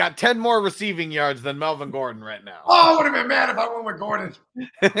 He's got 10 more receiving yards than Melvin Gordon right now. Oh, I would have been mad if I went with Gordon.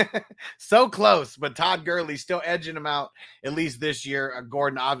 So close, but Todd Gurley still edging him out, at least this year.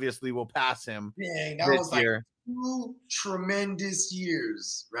 Gordon obviously will pass him. Dang, that was like 2 tremendous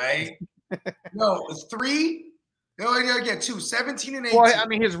years, right? No, 3. No, yeah, 2, 17 and 18. Well, I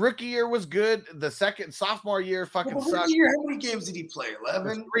mean, his rookie year was good. The sophomore year fucking sucked. Year, how many games did he play?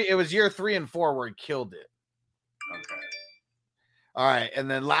 11? It was year 3 and 4 where he killed it. Okay. All right, and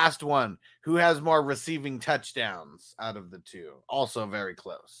then last one. Who has more receiving touchdowns out of the two? Also very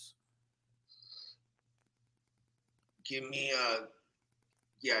close. Give me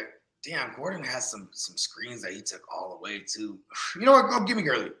yeah, damn, Gordon has some screens that he took all the way to. You know what? Go give me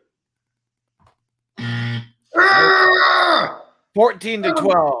Gurley. 14 to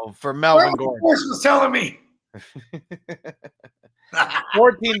 12 for Melvin Gordon. Force was telling me.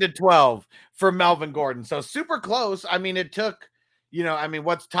 14 to 12 for Melvin Gordon. So super close. I mean, it took,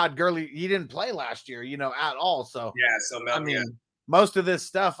 what's Todd Gurley? He didn't play last year, at all. So yeah, so Melvin, most of this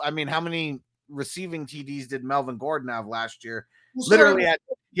stuff, how many receiving TDs did Melvin Gordon have last year? Well, Literally,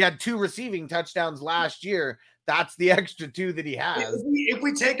 he had 2 receiving touchdowns last year. That's the extra 2 that he has. If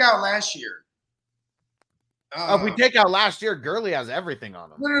we take out last year, if we take out last year, Gurley has everything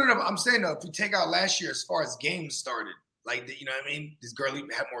on him. No. I'm saying if we take out last year as far as games started, like you know what I mean? Does Gurley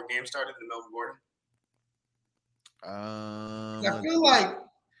have more games started than Melvin Gordon? I feel like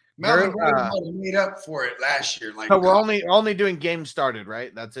Melvin Gordon made up for it last year. Like, so we're only doing games started,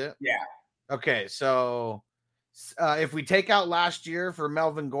 right? That's it. Yeah. Okay, so if we take out last year for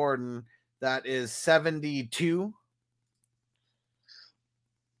Melvin Gordon, that is 72.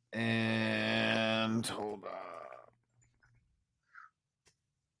 And hold on.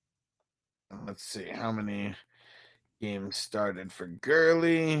 Let's see how many games started for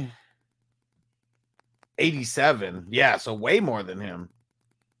Gurley. 87. Yeah, so way more than him.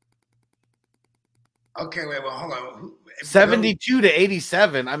 Okay, wait, well, hold on. 72 to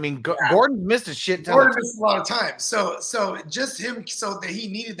 87. I mean, Gordon missed a shit ton. Gordon missed a lot of time. So just him, so that he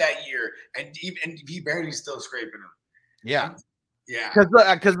needed that year, and he barely still scraping him. Yeah. Yeah.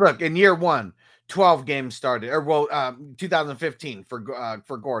 Because look, in year 1, 12 games started, 2015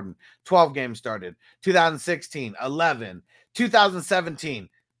 for Gordon, 12 games started. 2016, 11. 2017,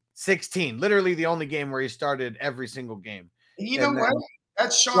 16. Literally the only game where he started every single game. And you know what?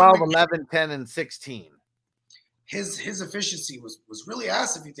 That's Sean 12, McVay. 11, 10, and 16. His efficiency was really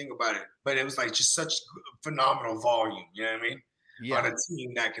ass if you think about it, but it was like just such phenomenal volume. You know what I mean? on a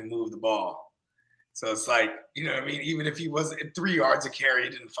team that can move the ball. So it's like, you know what I mean? Even if he wasn't 3 yards a carry,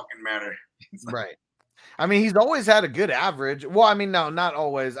 it didn't fucking matter. Like, right. I mean, he's always had a good average. Well, I mean, no, not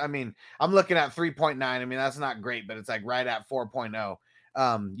always. I mean, I'm looking at 3.9. I mean, that's not great, but it's like right at 4.0.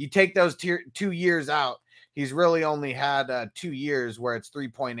 You take those 2 years out, he's really only had 2 years where it's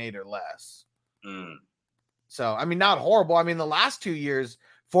 3.8 or less. So, I mean, not horrible. I mean, the last 2 years,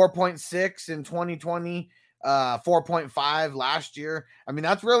 4.6 in 2020, 4.5 last year. I mean,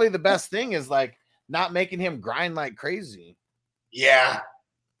 that's really the best thing is like not making him grind like crazy. Yeah.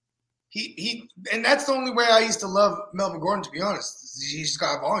 He and that's the only way I used to love Melvin Gordon, to be honest. He's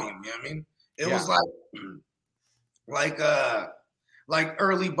got volume, you know what I mean? It was like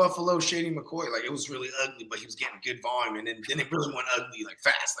early Buffalo Shady McCoy. Like it was really ugly, but he was getting good volume. And then it really went ugly like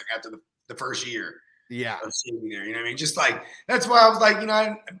fast, like after the first year. Yeah. Of Shady there, you know what I mean? Just like that's why I was like, you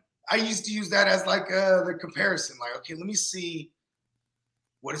know, I used to use that as like the comparison. Like, okay, let me see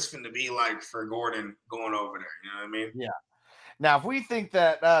what it's going to be like for Gordon going over there. You know what I mean? Yeah. Now, if we think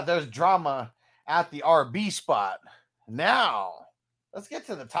that there's drama at the RB spot, now let's get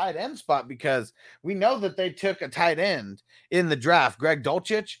to the tight end spot because we know that they took a tight end in the draft, Greg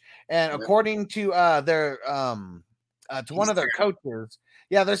Dulcich, and according to their to one of their coaches,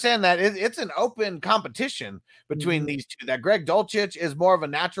 they're saying that it's an open competition between these two. That Greg Dulcich is more of a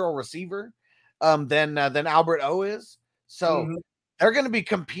natural receiver than Albert O is, so they're going to be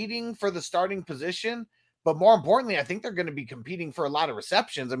competing for the starting position. But more importantly, I think they're going to be competing for a lot of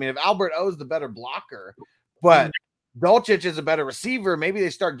receptions. I mean, if Albert O is the better blocker, but Dulcich is a better receiver, maybe they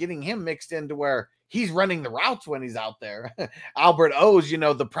start getting him mixed into where he's running the routes when he's out there. Albert O's,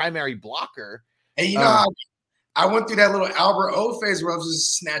 the primary blocker. And I went through that little Albert O phase where I was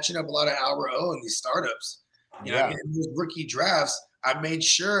just snatching up a lot of Albert O in these startups. You know what I mean? In these rookie drafts, I made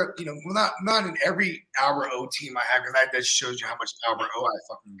sure, not in every Albert O team I had, because that shows you how much Albert O I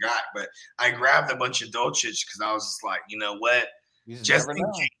fucking got. But I grabbed a bunch of Dulcich because I was just like, you know what? Just in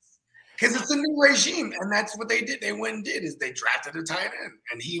case. Because it's a new regime. And that's what they did. They went and did is they drafted a tight end.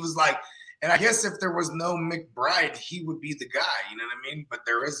 And he was like, and I guess if there was no McBride, he would be the guy. You know what I mean? But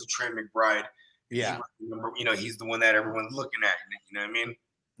there is a Trey McBride. Yeah. He's the one that everyone's looking at. You know what I mean?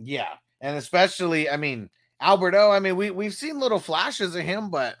 Yeah. And especially, I mean, Albert O, I mean, we've seen little flashes of him,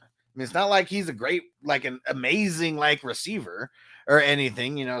 but I mean, it's not like he's a great, like an amazing, like receiver or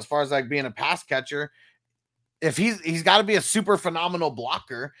anything, as far as like being a pass catcher. If he's got to be a super phenomenal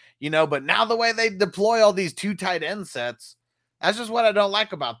blocker, but now the way they deploy all these 2 tight end sets, that's just what I don't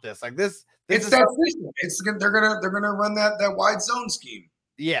like about this. Like this it's that system. They're gonna run that wide zone scheme.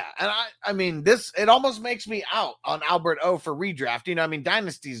 Yeah, and I mean, it almost makes me out on Albert O for redraft. I mean,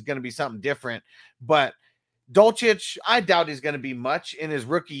 Dynasty is going to be something different, but Dulcich, I doubt he's going to be much in his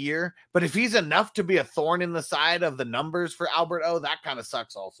rookie year, but if he's enough to be a thorn in the side of the numbers for Albert O, that kind of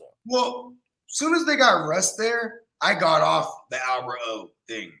sucks also. Well, as soon as they got Russ there, I got off the Albert O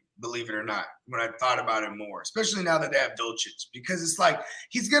thing, believe it or not, when I thought about it more, especially now that they have Dulcich, because it's like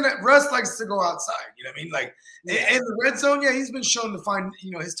Russ likes to go outside, you know what I mean? Like in the red zone, he's been shown to find,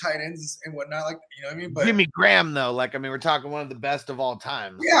 his tight ends and whatnot, like, you know what I mean? But Jimmy Graham, though, like, I mean, we're talking one of the best of all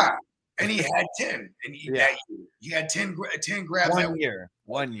time. Yeah. And he had 10, and he had 10 grabs. 1 year.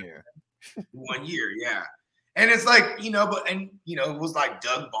 1 year. 1 year, yeah. And it's like, it was like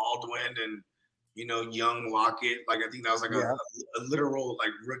Doug Baldwin and, young Lockett. Like, I think that was like a literal, like,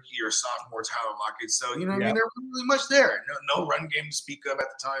 rookie or sophomore Tyler Lockett. So, you know what I mean? There wasn't really much there. No run game to speak of at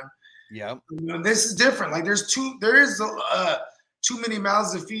the time. Yeah. This is different. Like, there is too many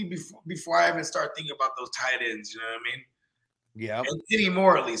mouths to feed before I even start thinking about those tight ends. You know what I mean? Yeah,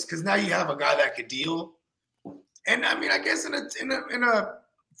 anymore at least, because now you have a guy that could deal. And I mean, I guess in a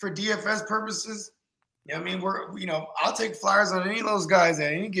for DFS purposes, I mean, I'll take flyers on any of those guys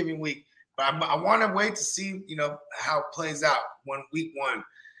at any given week. But I want to wait to see, how it plays out week one.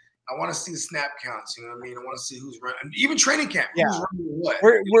 I want to see the snap counts. You know what I mean? I want to see who's running, even training camp. Yeah, who's running what.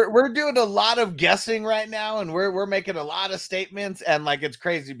 We're doing a lot of guessing right now, and we're making a lot of statements, and like it's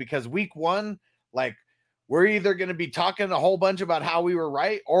crazy because week one, like. We're either going to be talking a whole bunch about how we were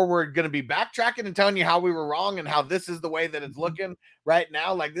right, or we're going to be backtracking and telling you how we were wrong and how this is the way that it's looking right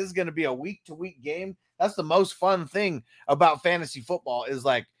now. Like this is going to be a week-to-week game. That's the most fun thing about fantasy football is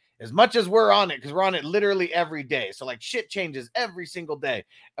like, as much as we're on it, because we're on it literally every day. So like shit changes every single day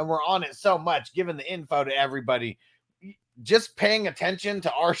and we're on it so much, giving the info to everybody. Just paying attention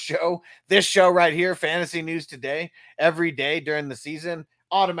to our show, this show right here, Fantasy News Today, every day during the season,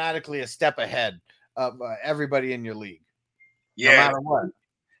 automatically a step ahead of everybody in your league. Yeah. No matter what.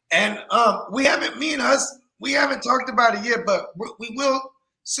 And me and us, we haven't talked about it yet, but we will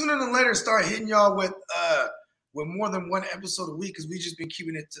sooner than later start hitting y'all with with more than one episode a week because we just been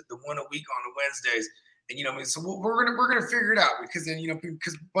keeping it to the one a week on the Wednesdays. And you know what I mean? So we're gonna figure it out because then, you know,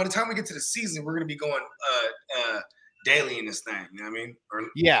 because by the time we get to the season, we're gonna be going daily in this thing. You know what I mean?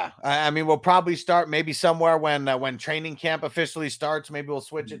 Yeah, I mean, we'll probably start maybe somewhere when training camp officially starts. Maybe we'll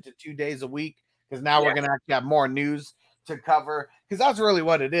switch it to 2 days a week because now we're gonna actually have more news to cover. Because that's really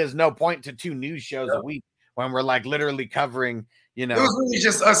what it is. No point to 2 news shows a week when we're like literally covering. You know, it was really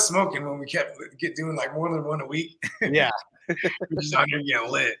just us smoking when we kept doing like more than one a week. Yeah, we're just out here getting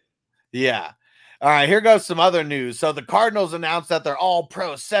lit. Yeah. All right, here goes some other news. So the Cardinals announced that their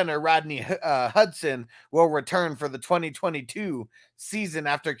all-pro center, Rodney Hudson, will return for the 2022 season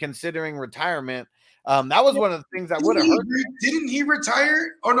after considering retirement. That was one of the things that would have hurt. Didn't he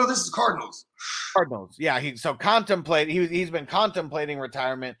retire? Oh, no, this is Cardinals. Cardinals, yeah. He's been contemplating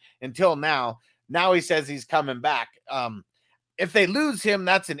retirement until now. Now he says he's coming back. If they lose him,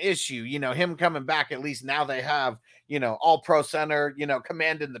 that's an issue. You know, him coming back, at least now they have, you know, all-pro center, you know,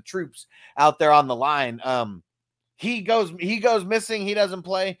 commanding the troops out there on the line. He goes missing. He doesn't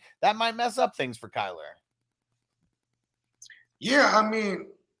play. That might mess up things for Kyler. Yeah, I mean,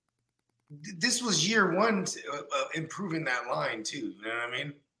 this was year one improving that line too. You know what I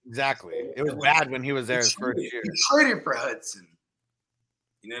mean? Exactly. It was bad when he was there his first year. He traded for Hudson.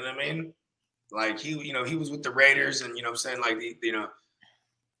 You know what I mean? Like he was with the Raiders, and you know what I'm saying, like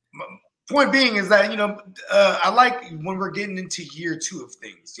point being is that, you know, I like when we're getting into year 2 of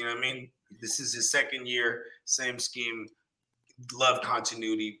things. You know what I mean? This is his second year, same scheme. Love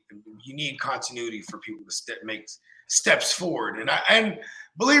continuity. You need continuity for people to make steps forward. And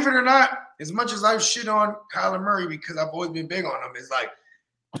believe it or not, as much as I've shit on Kyler Murray because I've always been big on him, is like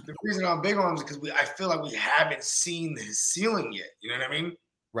the reason I'm big on him is because I feel like we haven't seen his ceiling yet. You know what I mean?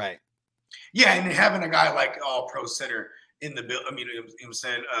 Right. Yeah, and having a guy like all-pro center in the build, I mean, I'm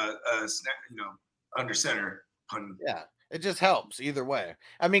saying, you know, under center. Yeah, it just helps either way.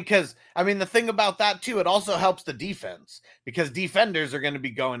 I mean, the thing about that too, it also helps the defense because defenders are going to be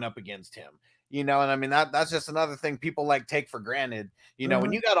going up against him. You know, and I mean that's just another thing people like take for granted. You know,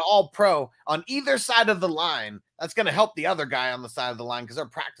 when you got an all-pro on either side of the line, that's going to help the other guy on the side of the line because they're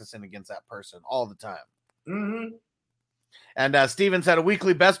practicing against that person all the time. Mm-hmm. And Steven said a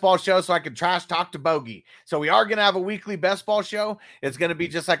weekly best ball show so I could trash talk to Bogey. So we are going to have a weekly best ball show. It's going to be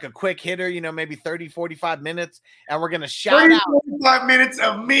just like a quick hitter, you know, maybe 30, 45 minutes. And we're going to shout out 45 minutes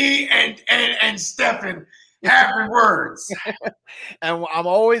of me and Stefan having words. And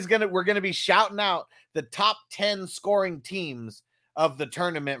we're going to be shouting out the top 10 scoring teams of the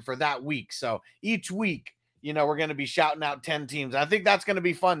tournament for that week. So each week, you know, we're going to be shouting out 10 teams. I think that's going to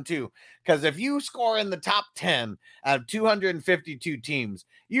be fun too, because if you score in the top 10 out of 252 teams,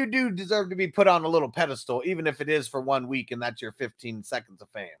 you do deserve to be put on a little pedestal, even if it is for 1 week and that's your 15 seconds of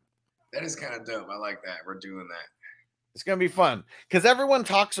fame. That is kind of dope. I like that. We're doing that. It's going to be fun because everyone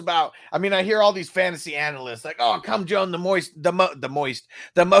talks about, I mean, I hear all these fantasy analysts like, oh, come join the most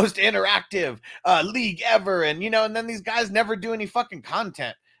interactive league ever. And, you know, and then these guys never do any fucking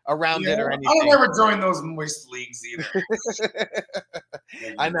content around it or anything. I don't ever join those moist leagues either.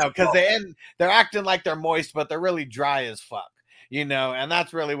 I know, because they're acting like they're moist, but they're really dry as fuck, you know, and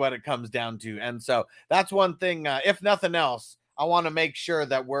that's really what it comes down to. And so that's one thing, if nothing else, I want to make sure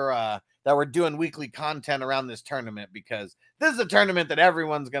that we're doing weekly content around this tournament, because this is a tournament that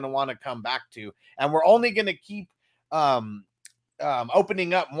everyone's going to want to come back to. And we're only going to keep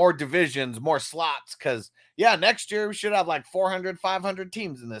opening up more divisions, more slots, because next year we should have like 400, 500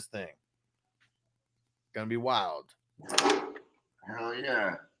 teams in this thing. Gonna be wild. Hell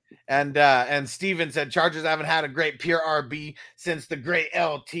yeah. And Steven said Chargers haven't had a great pure RB since the great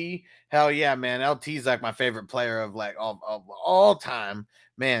LT. Hell yeah, man. LT's like my favorite player of like all time.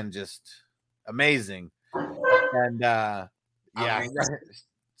 Man, just amazing. And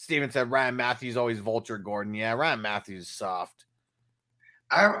Steven said Ryan Matthews always vulture Gordon. Yeah, Ryan Matthews is soft.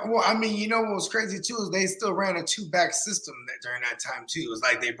 I mean, you know what was crazy too is they still ran a 2-back system during that time too. It was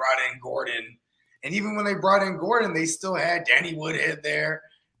like they brought in Gordon, and even when they brought in Gordon, they still had Danny Woodhead there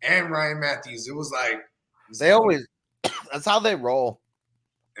and Ryan Matthews. It was like always that's how they roll.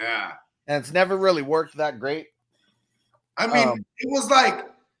 Yeah, and it's never really worked that great. I mean, it was like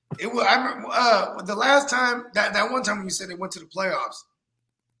it was. I remember the last time that one time when you said they went to the playoffs.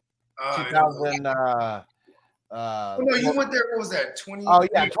 2000. No, you went there. What was that?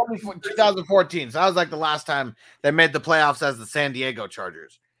 2014. So that was like the last time they made the playoffs as the San Diego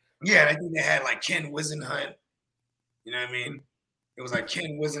Chargers. Yeah, I think they had like Ken Wisenhunt. You know what I mean? It was like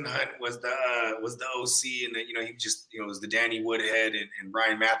Ken Wisenhunt was the OC, and then he just it was the Danny Woodhead and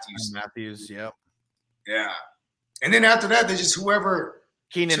Ryan Matthews. Yep. Yeah, and then after that, they just whoever.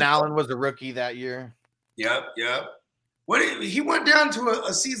 Keenan Allen was a rookie that year. Yep. He went down to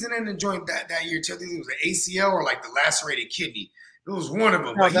a season-ending joint that year too. I think it was an ACL or like the lacerated kidney. It was one of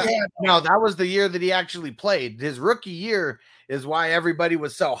them. That was the year that he actually played. His rookie year is why everybody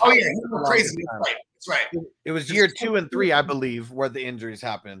was so hot. Oh yeah, he was crazy. That's right. It was year 2 and 3, I believe, where the injuries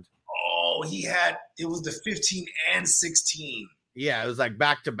happened. Oh, it was the 15 and 16. Yeah, it was like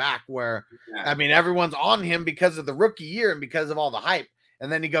back to back where, I mean, everyone's on him because of the rookie year and because of all the hype.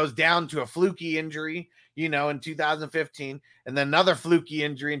 And then he goes down to a fluky injury, in 2015, and then another fluky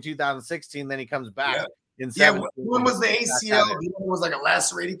injury in 2016. Then he comes back in 17. One was the ACL, the other was like a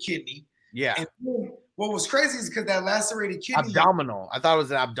lacerated kidney. Yeah. And then what was crazy is because that lacerated kidney. Abdominal. I thought it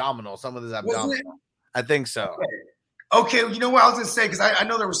was an abdominal. Some of this abdominal. I think so. Okay, you know what I was going to say? Because I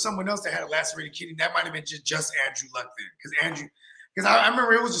know there was someone else that had a lacerated kidney. That might have been just Andrew Luck then. Because I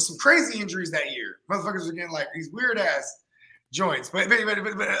remember it was just some crazy injuries that year. Motherfuckers were getting like these weird ass joints. But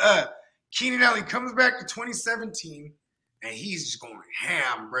Keenan Allen comes back to 2017 and he's just going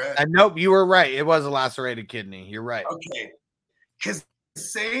ham, bro. And nope, you were right. It was a lacerated kidney. You're right. Okay. Because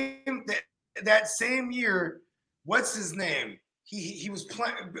that same year, what's his name? He was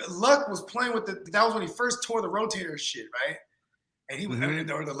playing. Luck was playing with that was when he first tore the rotator shit, right? And he was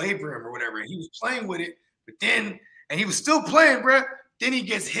or the labrum or whatever. And he was playing with it, but then he was still playing, bro. Then he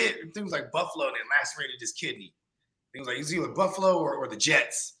gets hit. Things like Buffalo and lacerated his kidney. Things like he's either Buffalo or the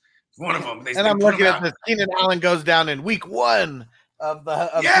Jets. One of them. I'm looking at this. Keenan Allen goes down in week 1 of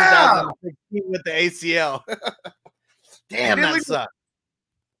 2016 with the ACL. Damn, that sucks.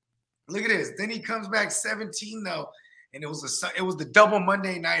 Look at this. Then he comes back 17 though. And it was the double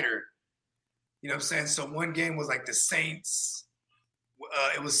Monday nighter. You know what I'm saying? So one game was like the Saints.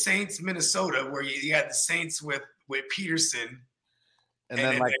 It was Saints, Minnesota, where you had the Saints with Peterson. And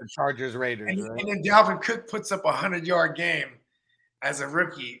then like the Chargers, Raiders. And then Dalvin Cook puts up a 100-yard game as a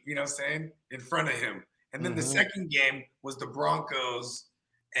rookie, you know what I'm saying, in front of him. And then the second game was the Broncos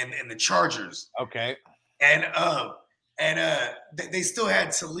and the Chargers. Okay. And they still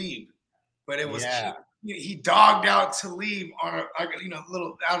had Talib, but it was he dogged out Talib on a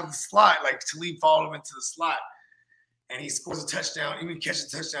little out of the slot, like Talib followed him into the slot, and he scores a touchdown. Even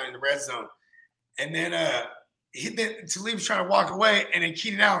catches a touchdown in the red zone, and then Talib's trying to walk away, and then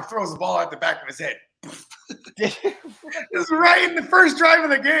Keenan Allen throws the ball at the back of his head. It's right in the first drive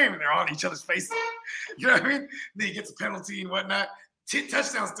of the game, and they're on each other's faces. You know what I mean? Then he gets a penalty and whatnot.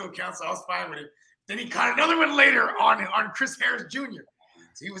 Touchdown still counts, so I was fine with it. Then he caught another one later on Chris Harris Jr.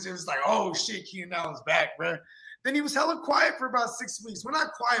 So he was just like, oh shit, Keenan Allen's back, bro. Then he was hella quiet for about 6 weeks. Well,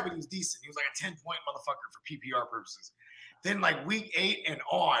 not quiet, but he was decent. He was like a 10-point motherfucker for PPR purposes. Then like week 8 and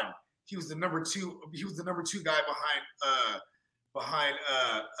on, he was the number 2. He was the number 2 guy behind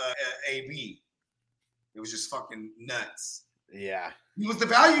AB. It was just fucking nuts. Yeah. He was the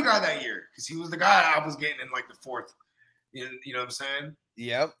value guy that year because he was the guy I was getting in like the 4th. You know what I'm saying?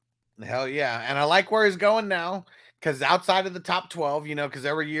 Yep. Hell yeah. And I like where he's going now because outside of the top 12, because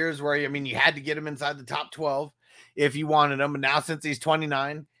there were years where, you had to get him inside the top 12 if you wanted him. And now since he's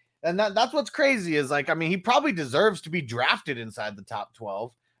 29, and that's what's crazy is he probably deserves to be drafted inside the top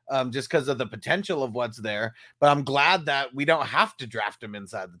 12 just because of the potential of what's there. But I'm glad that we don't have to draft him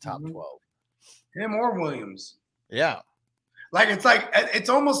inside the top 12. Him or Williams. Yeah. It's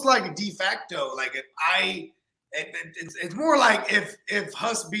almost like a de facto. Like it's more like if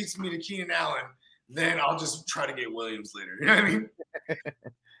Huss beats me to Keenan Allen, then I'll just try to get Williams later. You know what I mean?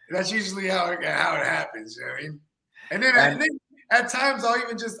 That's usually how it happens. You know what I mean? And then at times I'll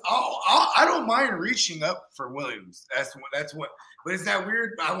even I don't mind reaching up for Williams. That's what. But is that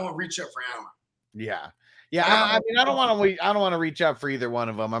weird? I won't reach up for Allen. Yeah. Yeah, I don't want to reach up for either one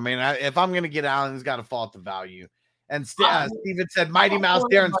of them. If I'm going to get Allen, he's got to fall at the value. And Steven said Mighty Mouse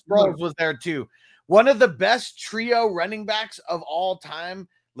Darren Sproles was there too. One of the best trio running backs of all time,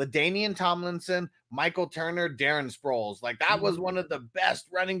 LaDainian Tomlinson, Michael Turner, Darren Sproles. Like that was one of the best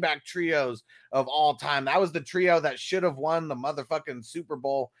running back trios of all time. That was the trio that should have won the motherfucking Super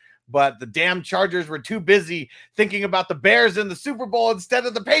Bowl. But the damn Chargers were too busy thinking about the Bears in the Super Bowl instead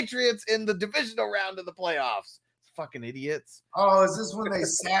of the Patriots in the divisional round of the playoffs. Fucking idiots. Oh, is this when they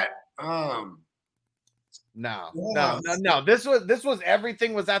sat? No. This was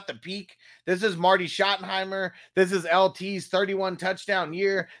everything was at the peak. This is Marty Schottenheimer. This is LT's 31 touchdown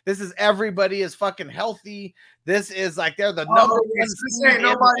year. This is everybody is fucking healthy. This is like they're the number one seed in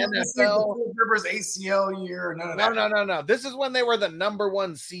the NFL. Rivers ACL year. No. This is when they were the number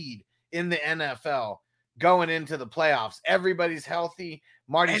 1 seed in the NFL going into the playoffs. Everybody's healthy.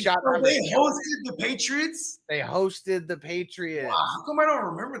 Marty Schottenheimer. They hosted the Patriots. They hosted the Patriots. Wow, how come I don't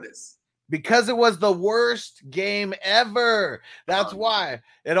remember this? Because it was the worst game ever. That's why.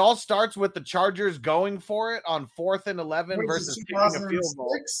 It all starts with the Chargers going for it on 4th and 11 versus kicking a field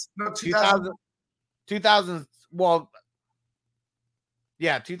goal. No, 2000. Well,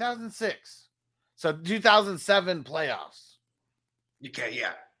 yeah, 2006. So 2007 playoffs. Okay,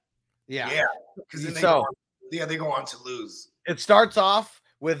 yeah. Yeah. Because then they go on to lose. It starts off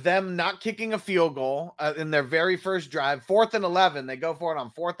with them not kicking a field goal in their very first drive, 4th and 11. They go for it on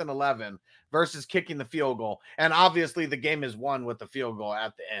 4th and 11 versus kicking the field goal. And obviously the game is won with the field goal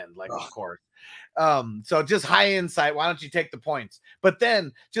at the end, of course. So just high insight. Why don't you take the points? But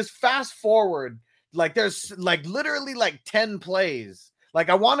then just fast forward, there's literally 10 plays.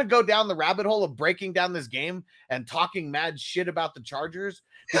 I want to go down the rabbit hole of breaking down this game and talking mad shit about the Chargers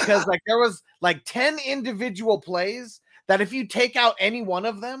because there was 10 individual plays that if you take out any one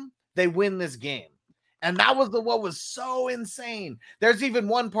of them, they win this game. And that was what was so insane. There's even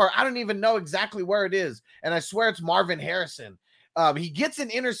one part, I don't even know exactly where it is. And I swear it's Marvin Harrison. He gets an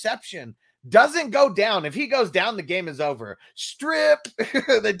interception, doesn't go down. If he goes down, the game is over. Strip,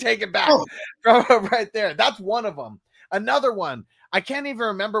 they take it back from right there. That's one of them. Another one, I can't even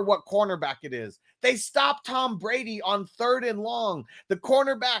remember what cornerback it is. They stopped Tom Brady on 3rd and long. The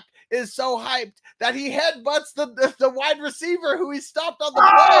cornerback is so hyped that he headbutts the wide receiver who he stopped on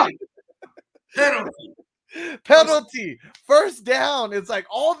the play. Penalty. First down. It's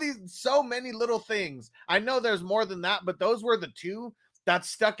all these, so many little things. I know there's more than that, but those were the two that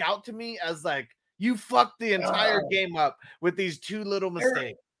stuck out to me as you fucked the entire game up with these two little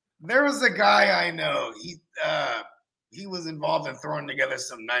mistakes. There was a guy I know. He was involved in throwing together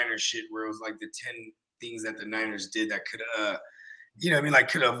some Niners shit where it was the 10 things that the Niners did that could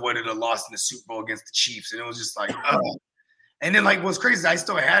could have avoided a loss in the Super Bowl against the Chiefs. And it was just and then what's crazy is I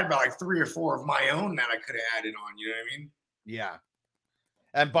still had about 3 or 4 of my own that I could have added on. You know what I mean? Yeah.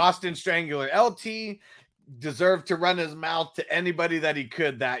 And Boston Strangler, LT deserved to run his mouth to anybody that he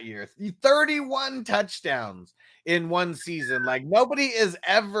could that year. 31 touchdowns in one season. Nobody is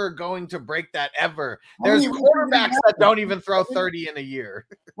ever going to break that ever. There's quarterbacks that don't even throw 30 in a year.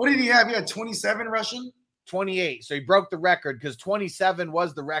 What did he have? He had 27 rushing? 28. So he broke the record because 27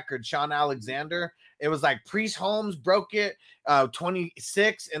 was the record. Sean Alexander. It was Priest Holmes broke it,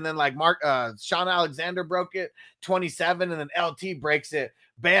 26, and then Sean Alexander broke it, 27, and then LT breaks it,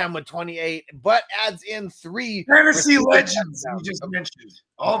 bam, with 28, but adds in 3 fantasy legends you just mentioned.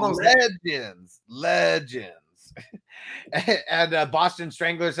 All those legends. And Boston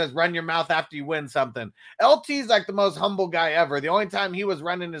Strangler says, run your mouth after you win something. LT's the most humble guy ever. The only time he was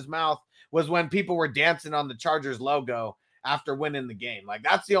running his mouth was when people were dancing on the Chargers logo after winning the game.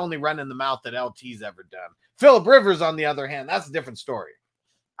 That's the only run in the mouth that LT's ever done. Phillip Rivers, on the other hand, that's a different story.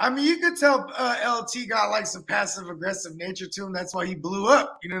 I mean, you could tell LT got some passive aggressive nature to him. That's why he blew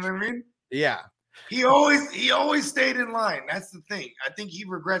up. You know what I mean? Yeah. He always stayed in line. That's the thing. I think he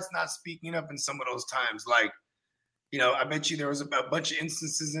regrets not speaking up in some of those times. I bet you there was a bunch of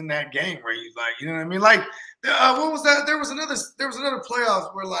instances in that game where you you know what I mean? What was that? There was another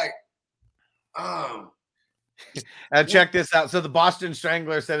playoff where and check this out. So the Boston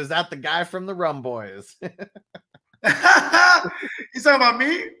Strangler said, is that the guy from the Rum Boys? You talking about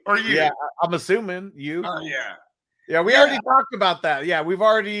me or you? Yeah, I'm assuming you. Oh, yeah. Yeah, we already talked about that. Yeah, we've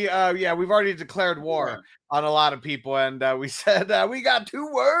already declared war on a lot of people, and we said we got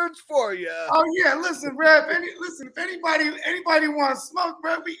 2 words for you. Oh yeah, listen, bro. If anybody wants smoke,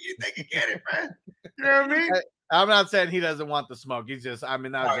 bro, they can get it, man. You know what I mean? I'm not saying he doesn't want the smoke. He's just, that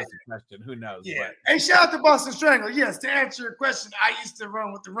was just a question. Who knows? Yeah. But. Hey, shout out to Boston Strangler. Yes, to answer your question, I used to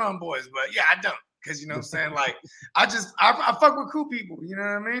run with the Rum Boys, but yeah, I don't. Because, you know what I'm saying? I fuck with cool people. You know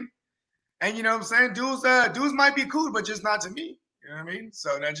what I mean? And you know what I'm saying? Dudes might be cool, but just not to me. You know what I mean?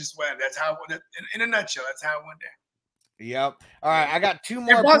 So that's how it went. In a nutshell, that's how it went down. Yep. All right, I got 2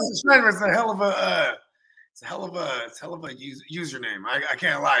 more. And Boston Strangler is a hell of a username. I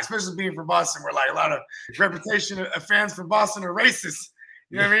can't lie, especially being from Boston, where a lot of reputation of fans from Boston are racist.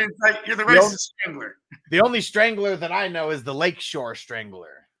 You know what I mean? It's you're the racist strangler. The only strangler that I know is the Lakeshore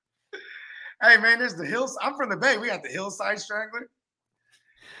Strangler. Hey man, there's the hills. I'm from the Bay. We got the Hillside Strangler.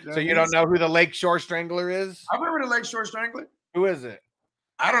 So you don't know who the Lakeshore Strangler is? I remember the Lakeshore Strangler. Who is it?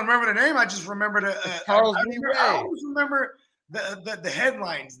 I don't remember the name. I just remember Charles Lee Ray. I always remember the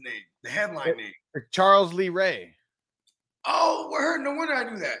headline's name. The headline name. Charles Lee Ray. Oh, no wonder I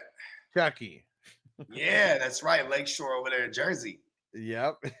knew that. Chucky. Yeah, that's right. Lakeshore over there in Jersey.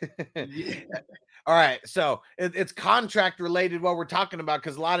 Yep. Yeah. All right. So it's contract related what we're talking about,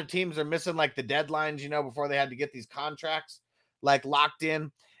 because a lot of teams are missing the deadlines, before they had to get these contracts locked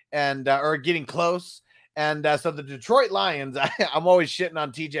in and or getting close. And so the Detroit Lions, I'm always shitting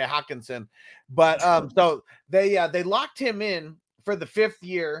on TJ Hawkinson, but so they locked him in for the 5th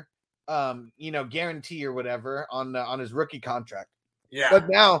year, guarantee or whatever on his rookie contract. Yeah. But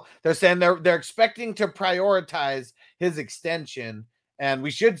now they're saying they're expecting to prioritize his extension, and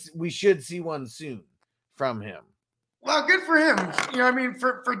we should see one soon from him. Well, good for him. You know what I mean?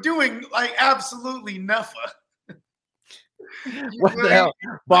 For doing like absolutely nothing. What the hell?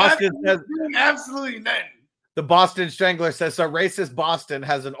 Boston says absolutely nothing. The Boston Strangler says, so racist Boston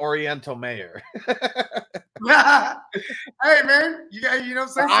has an Oriental mayor. Hey, man, you know what I'm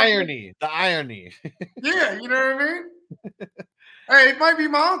saying? The irony. Yeah, you know what I mean? Hey, it might be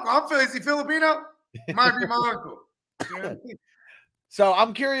my uncle. Is he Filipino? Might be my uncle. You know? So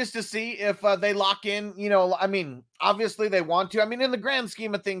I'm curious to see if they lock in, I mean, obviously they want to. I mean, in the grand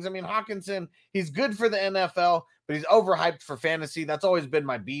scheme of things, I mean, Hawkinson, he's good for the NFL, but he's overhyped for fantasy. That's always been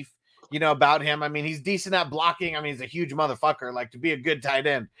my beef, about him. I mean, he's decent at blocking. I mean, he's a huge motherfucker. Like, to be a good tight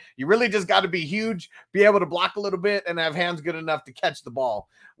end, you really just got to be huge, be able to block a little bit, and have hands good enough to catch the ball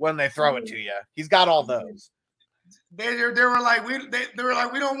when they throw it to you. He's got all those. They were like, we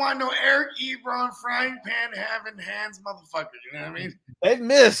don't want no Eric Ebron frying pan having hands motherfucker. You know what I mean? They've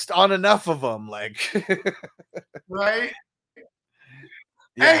missed on enough of them, like right.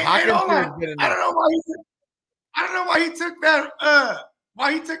 Yeah, hey, hold on. I don't know why he took that.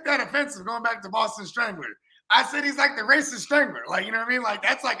 Why he took that offensive going back to Boston Strangler. I said he's like the racist strangler. Like, you know what I mean? Like,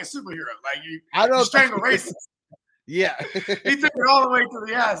 that's like a superhero. Like, you strangle racists. Yeah. He took it all the way to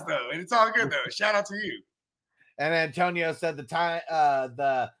the ass though, and it's all good though. Shout out to you. And Antonio said the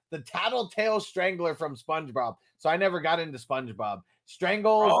Tattletale Strangler from SpongeBob. So I never got into SpongeBob.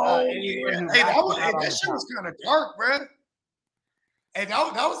 Strangles. That shit was kind of dark, bro. And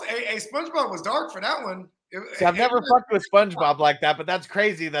that was SpongeBob was dark for that one. See, I've never fucked with SpongeBob like that, but that's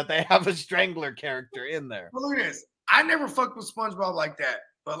crazy that they have a Strangler character in there. Well, look at this. I never fucked with SpongeBob like that.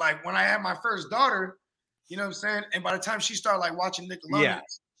 But like when I had my first daughter, you know what I'm saying? And by the time she started like watching Nickelodeon,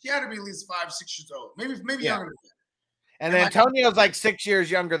 she had to be at least 5, 6 years old. Maybe younger than that. And Antonio's like 6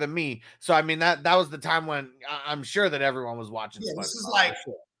 years younger than me. So, I mean, that was the time when I'm sure that everyone was watching. Yeah, this is like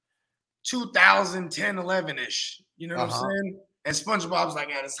 2010, 11-ish. You know what I'm saying? And SpongeBob's like,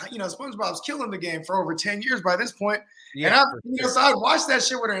 SpongeBob's killing the game for over 10 years by this point. Yeah, and so I'd watch that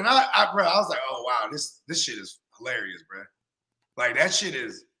shit with her, and I was like, oh, wow, this shit is hilarious, bro. Like, that shit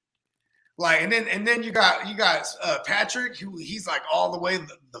is like, and then you got Patrick, who he's like all the way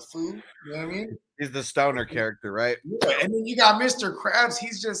the food. You know what I mean? He's the stoner character, right? Yeah, and then you got Mr. Krabs.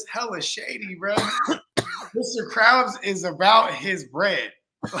 He's just hella shady, bro. Mr. Krabs is about his bread.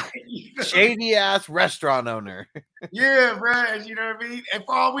 Like, shady ass restaurant owner. Yeah, bro. You know what I mean? And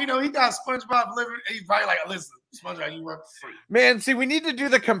for all we know, he got SpongeBob living. He's probably like, listen, SpongeBob, you work for free. Man, see, we need to do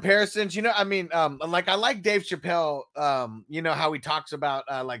the comparisons. I mean, like I like Dave Chappelle. How he talks about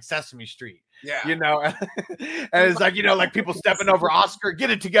like Sesame Street. Yeah. And it's like, like people stepping over Oscar,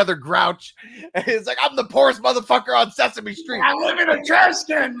 get it together, Grouch. And it's like, I'm the poorest motherfucker on Sesame Street. I live in a trash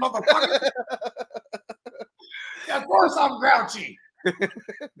can, motherfucker. Of course I'm grouchy.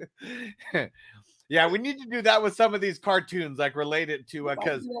 Yeah, we need to do that with some of these cartoons, like related to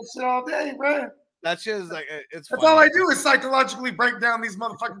because all day, bro. That's just like it's. That's all I do is psychologically break down these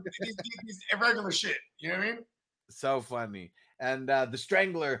motherfucking these irregular shit. You know what I mean? So funny. And the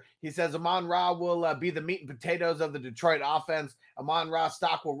Strangler, he says Amon-Ra will be the meat and potatoes of the Detroit offense. Amon-Ra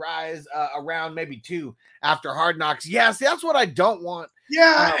stock will rise around maybe 2 after Hard Knocks. Yeah, see, that's what I don't want.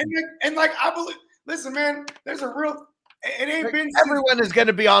 Yeah, and like I believe. Listen, man, there's a real. It ain't been. Everyone is going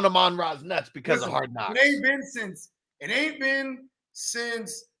to be on Amon-Ra's nuts because of Hard Knocks. It ain't been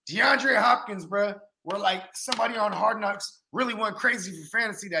since DeAndre Hopkins, bro. Where like somebody on Hard Knocks really went crazy for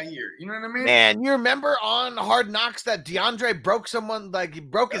fantasy that year. You know what I mean? Man, you remember on Hard Knocks that DeAndre broke someone, like he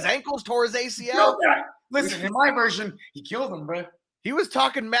broke his ankles, tore his ACL? Listen, in my version, he killed him, bro. He was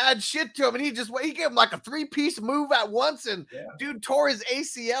talking mad shit to him, and he gave him like a 3-piece move at once, and dude tore his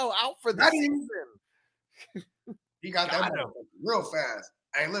ACL out for the season. He got that real fast.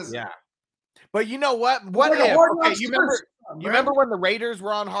 Hey, listen. Yeah. But you know what? What if? Okay, you remember when the Raiders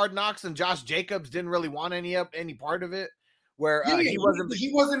were on Hard Knocks and Josh Jacobs didn't really want any part of it, where he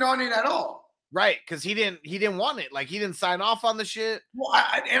wasn't on it at all, right? Because he didn't want it. Like he didn't sign off on the shit. Well,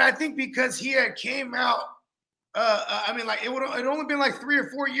 I think because he had came out. I mean, like it only been like 3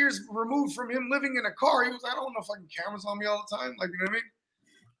 or 4 years removed from him living in a car. He was like, I don't know fucking cameras on me all the time. Like, you know what I mean?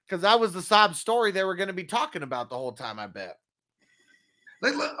 Because that was the sob story they were going to be talking about the whole time. I bet.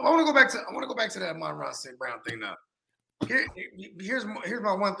 I want to go back to that Amon-Ra St. Brown thing now. Here's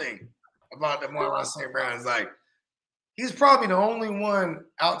my one thing about the Amon-Ra St. Brown is like he's probably the only one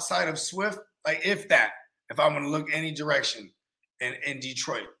outside of Swift, like if that, if I want to look any direction in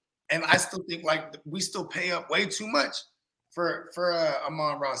Detroit. And I still think like we still pay up way too much for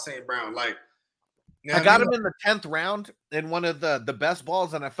Amon-Ra St. Brown. Like, I got him in the 10th round in one of the best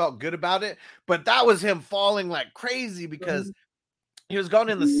balls, and I felt good about it. But that was him falling like crazy because he was going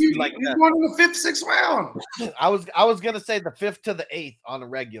in the he's going in the 5th, 6th round. I was gonna say the 5th to the 8th on a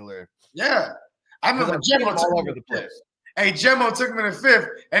regular. Yeah, I remember Gemmo all over the place. Hey, Gemmo took him in the 5th,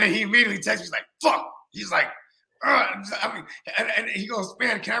 and then he immediately texted me, he's like, "Fuck." He's like, I mean, and he goes,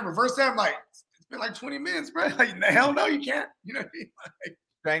 "Man, can I reverse that?" I'm like, "It's been like 20 minutes, bro." Like, the hell no, you can't. You know what I mean? Like,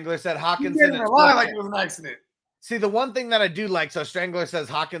 Strangler said Hawkinson and lie like it was an accident. See, the one thing that I do like, so Strangler says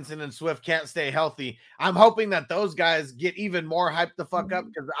Hawkinson and Swift can't stay healthy. I'm hoping that those guys get even more hyped the fuck up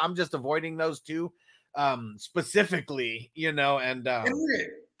because I'm just avoiding those two specifically, you know. And I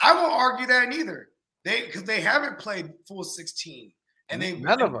won't argue that neither. Because they haven't played full 16, and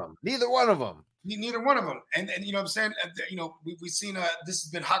none of them, neither one of them. Neither one of them. And you know what I'm saying? You know, we've seen this has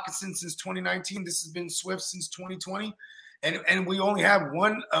been Hawkinson since 2019. This has been Swift since 2020. And we only have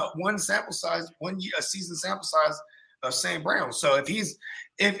one sample size, a season sample size of St. Brown. So if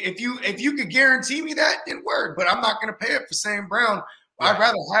you could guarantee me that, then word. But I'm not going to pay it for St. Brown. Right. I'd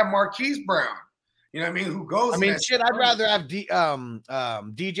rather have Marquise Brown. You know what I mean? Who goes? I mean, shit. I'd rather have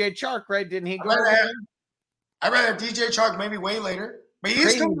DJ Chark, right? Didn't he go? I'd rather have DJ Chark maybe way later. But he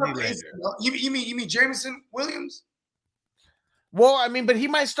is coming up later. You mean Jameson Williams? Well, I mean, but he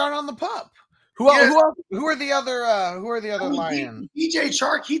might start on the pup. Who are the other Lions? DJ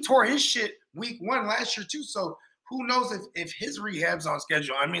Chark, he tore his shit week 1 last year too. So who knows if his rehab's on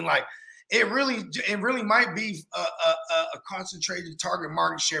schedule? I mean, like it really might be a concentrated target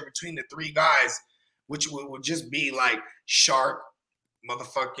market share between the 3 guys, which would just be like Sharp,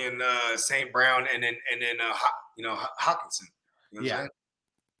 motherfucking St. Brown, and then Hawkinson. You know yeah.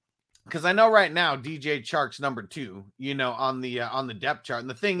 Because I know right now DJ Chark's number 2, you know, on the depth chart. And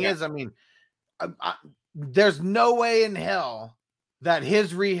the thing is, I mean, there's no way in hell that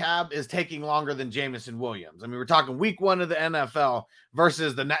his rehab is taking longer than Jameson Williams. I mean, we're talking week 1 of the NFL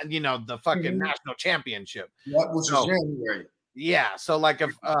versus the fucking national championship. Yeah, which is January. Yeah. So like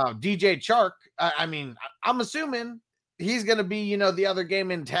if DJ Chark, I mean, I'm assuming he's going to be, you know, the other game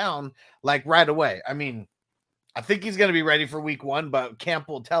in town, like right away. I mean, I think he's going to be ready for week 1, but Camp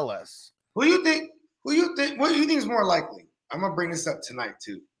will tell us. What do you think is more likely? I'm going to bring this up tonight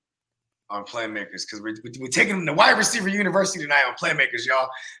too. On Playmakers, because we're taking the wide receiver university tonight on Playmakers, y'all.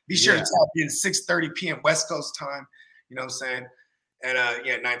 Be sure to tap in 6:30 p.m. West Coast time. You know what I'm saying? And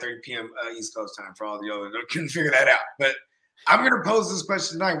 9:30 p.m. East Coast time for all the y'all that couldn't figure that out. But I'm going to pose this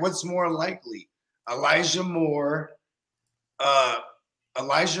question tonight. What's more likely? Elijah Moore has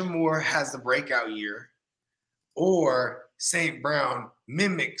the breakout year, or St. Brown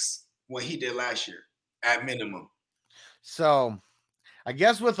mimics what he did last year at minimum. So I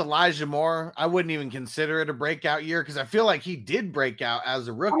guess with Elijah Moore, I wouldn't even consider it a breakout year because I feel like he did break out as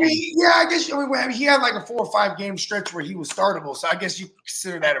a rookie. I mean, yeah, I guess he had like a 4 or 5 game stretch where he was startable. So I guess you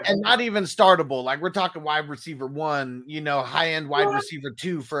consider that a breakout. And not even startable. Like we're talking wide receiver 1, you know, high-end wide receiver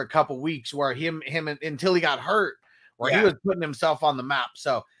 2 for a couple weeks where him until he got hurt, where he was putting himself on the map.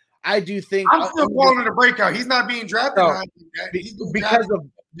 So I do think I'm still calling it a breakout. He's not being drafted.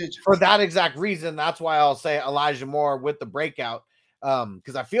 For that exact reason, that's why I'll say Elijah Moore with the breakout.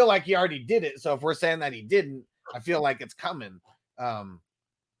 Because I feel like he already did it. So if we're saying that he didn't, I feel like it's coming. And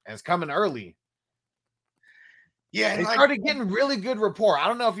it's coming early. Yeah, he started getting really good rapport. I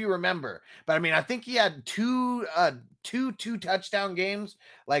don't know if you remember, but I mean, I think he had two touchdown games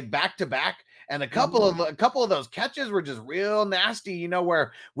like back to back, and a couple of those catches were just real nasty. You know,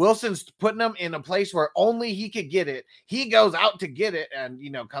 where Wilson's putting them in a place where only he could get it. He goes out to get it, and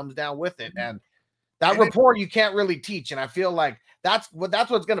comes down with it. And that rapport you can't really teach. And I feel like that's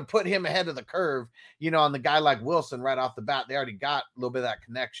what's going to put him ahead of the curve, on the guy like Wilson right off the bat. They already got a little bit of that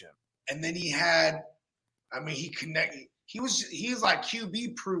connection. And then he connected. He's like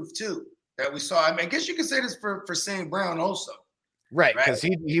QB proof too that we saw. I mean, I guess you could say this for St. Brown also. Right, because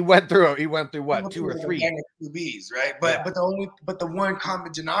he went through what 2 or 3 QBs, right? But the one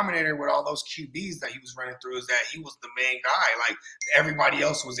common denominator with all those QBs that he was running through is that he was the main guy. Like everybody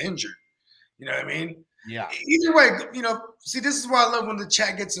else was injured. You know what I mean? Yeah. Either way, see, this is why I love when the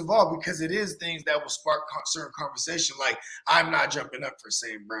chat gets involved, because it is things that will spark certain conversation. Like, I'm not jumping up for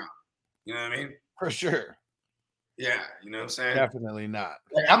St. Brown. You know what I mean? For sure. Yeah, you know what I'm saying? Definitely not.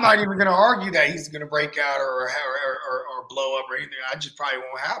 Like, I'm not even going to argue that he's going to break out or blow up or anything. I just probably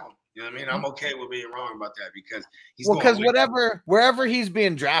won't have him. You know what I mean? I'm okay with being wrong about that because wherever he's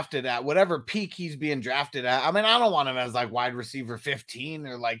being drafted at, whatever peak he's being drafted at. I mean, I don't want him as like wide receiver 15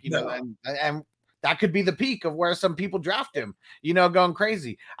 or like, and that could be the peak of where some people draft him, going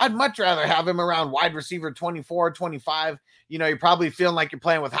crazy. I'd much rather have him around wide receiver 24, 25. You're probably feeling like you're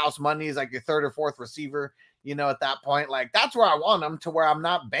playing with house money. He's like your third or fourth receiver, at that point. Like, that's where I want him, to where I'm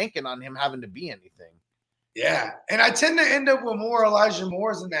not banking on him having to be anything. Yeah. And I tend to end up with more Elijah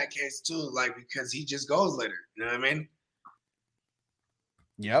Moores in that case too, like, because he just goes later. You know what I mean?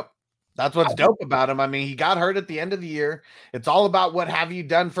 Yep. That's what's dope about him. I mean, he got hurt at the end of the year. It's all about what have you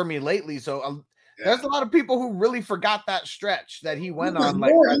done for me lately. So there's a lot of people who really forgot that stretch that he went on.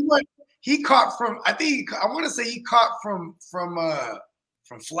 He caught from, I want to say he caught from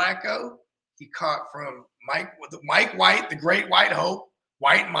Flacco. He caught from Mike White, the great White Hope,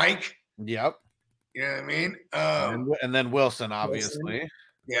 White Mike. Yep. You know what I mean? And then Wilson, obviously. Wilson.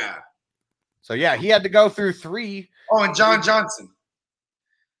 Yeah. So yeah, he had to go through 3. Oh, and John Johnson.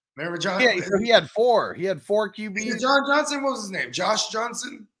 Remember John? Yeah, so he had 4. He had 4 QBs. John Johnson, what was his name? Josh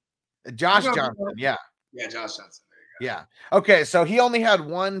Johnson? Josh Johnson, yeah. Yeah, Josh Johnson. There you go. Yeah. Okay, so he only had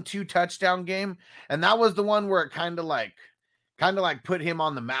 1 2-touchdown game, and that was the one where it kind of like put him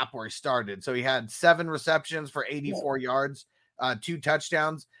on the map where he started. So he had 7 receptions for 84 yards, 2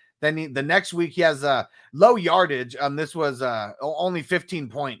 touchdowns. Then the next week he has low yardage. This was only 15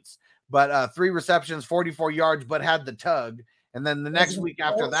 points, but 3 receptions, 44 yards, but had the tug. And then the next week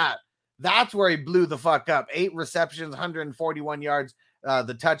after that, that's where he blew the fuck up. 8 receptions, 141 yards,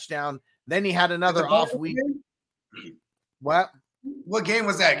 the touchdown. Then he had another off week. What game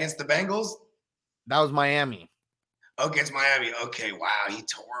was that? Against the Bengals? That was Miami. Oh, against Miami. Okay, wow. He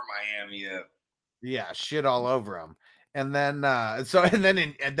tore Miami up. Yeah, shit all over him. And then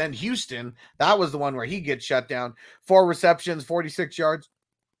then Houston, that was the one where he gets shut down. 4 receptions, 46 yards,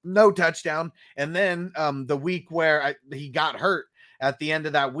 no touchdown. And then the week where he got hurt at the end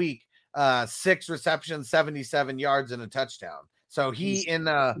of that week, 6 receptions, 77 yards, and a touchdown. So he in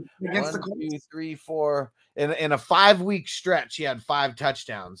against 1, 2, 3, 4 in a 5-week stretch, he had 5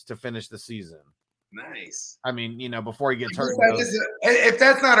 touchdowns to finish the season. Nice. I mean, before he gets hurt. If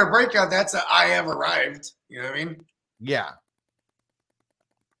that's not a breakout, that's I have arrived. You know what I mean? Yeah.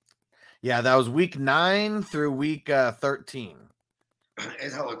 Yeah, that was week 9 through week 13.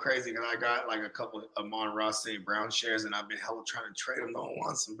 It's hella crazy because I got like a couple of Amon-Ra St. Brown shares, and I've been hella trying to trade them. No one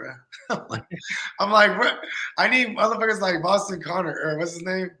wants them, bro. I'm like, bro, I need motherfuckers like Boston Connor, or what's his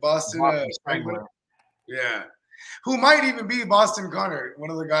name? Boston Spangler. Yeah. Who might even be Boston Connor, one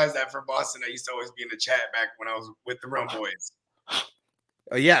of the guys that from Boston that used to always be in the chat back when I was with the Rum Boys.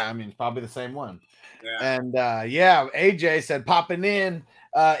 Oh, yeah, I mean, it's probably the same one. Yeah. And AJ said, popping in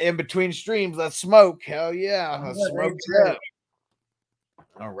between streams, let's smoke. Hell yeah. Let's smoke up.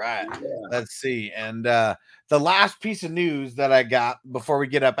 All right. Yeah. Let's see. And the last piece of news that I got before we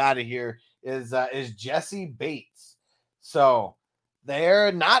get up out of here is Jesse Bates. So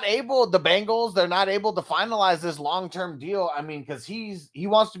they're not able, the Bengals, they're not able to finalize this long-term deal. I mean, because he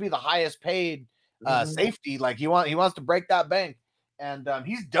wants to be the highest paid safety. Like he wants to break that bank. And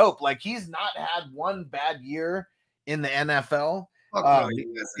he's dope. Like, he's not had one bad year in the NFL.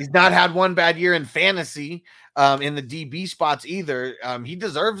 He's not had one bad year in fantasy in the DB spots either. He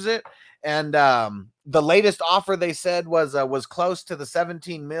deserves it. And the latest offer they said was close to the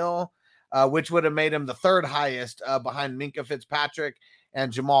 17 mil, which would have made him the 3rd highest behind Minkah Fitzpatrick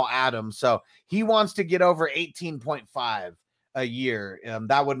and Jamal Adams. So he wants to get over 18.5 a year.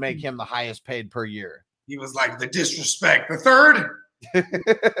 That would make him the highest paid per year. He was like, the disrespect. The 3rd?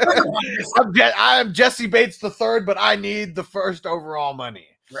 I'm Jesse Bates the 3rd, but I need the 1st overall money.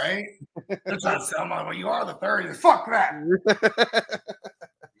 Right? That's not sell my money. You are the 3rd. Fuck that.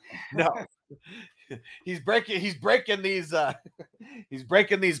 No. He's breaking these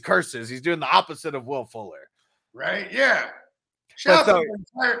curses. He's doing the opposite of Will Fuller. Right? Yeah. Shout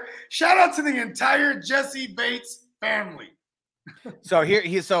out to the entire Jesse Bates family. So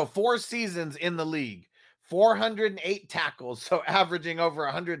he's 4 seasons in the league. 408 tackles, so averaging over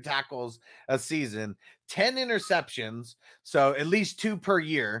 100 tackles a season, 10 interceptions, so at least 2 per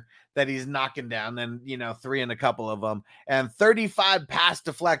year that he's knocking down, and 3 in a couple of them, and 35 pass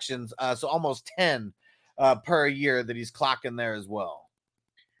deflections, so almost 10 per year that he's clocking there as well.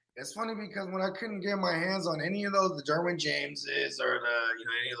 It's funny because when I couldn't get my hands on any of those, the Derwin Jameses or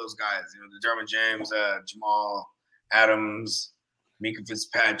any of those guys, the Derwin James, Jamal Adams, Minkah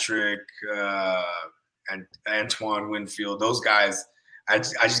Fitzpatrick, and Antoine Winfield, those guys, I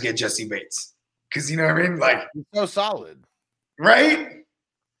just get Jesse Bates because you know what I mean. Like, he's so solid, right?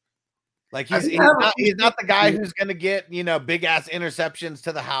 Like he's not the guy who's gonna get big ass interceptions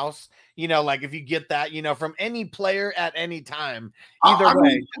to the house. Like if you get that from any player at any time. Either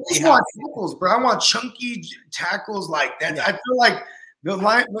way, I just want tackles, bro. I want chunky tackles like that. Yeah. I feel like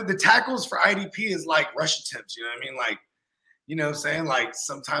The tackles for IDP is like rush attempts. You know what I mean? Like, you know what I'm saying? Like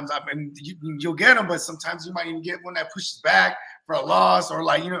sometimes you'll get them, but sometimes you might even get one that pushes back for a loss, or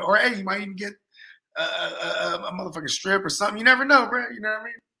like, you know, or hey, you might even get a motherfucking strip or something. You never know, bro. You know what I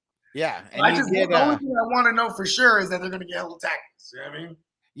mean? Yeah. And the only thing I want to know for sure is that they're going to get hella tackles. You know what I mean?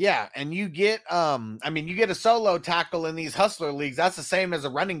 Yeah, and you get you get a solo tackle in these hustler leagues. That's the same as a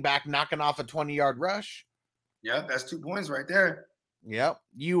running back knocking off a 20-yard rush. Yeah, that's 2 points right there. Yep.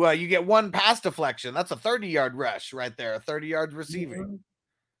 You get one pass deflection. That's a 30-yard rush right there, a 30 yards receiving. Mm-hmm.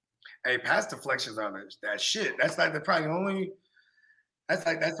 Hey, pass deflections are that shit. That's like probably the only. That's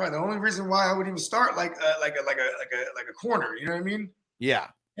probably the only reason why I would even start like a corner. You know what I mean? Yeah.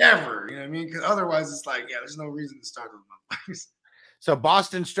 Ever. You know what I mean? Because otherwise, it's like, yeah, there's no reason to start those motherfuckers. So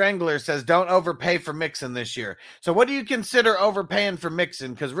Boston Strangler says, don't overpay for Mixon this year. So what do you consider overpaying for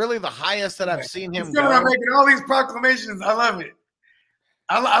Mixon? Because really the highest that I've seen him go. I'm making all these proclamations. I love it.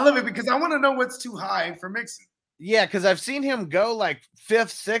 I love it because I want to know what's too high for Mixon. Yeah, because I've seen him go like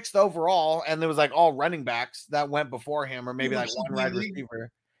 5th, 6th overall, and there was like all running backs that went before him, or maybe like one wide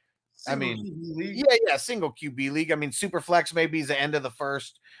receiver. Single QB league. I mean, super flex maybe is the end of the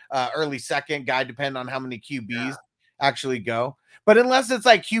first, early second guy, depending on how many QBs actually go. But unless it's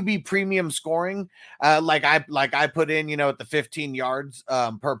like QB premium scoring, like I put in, you know, at the 15 yards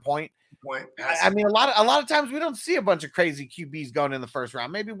per point. I mean, a lot of times we don't see a bunch of crazy QBs going in the first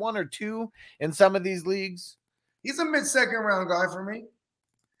round. Maybe 1 or 2 in some of these leagues. He's a mid-second round guy for me.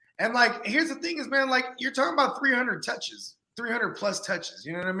 And like, here's the thing is, man, like you're talking about 300 touches, 300 plus touches.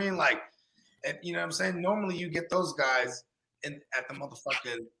 You know what I mean? Like, and, you know what I'm saying? Normally you get those guys at the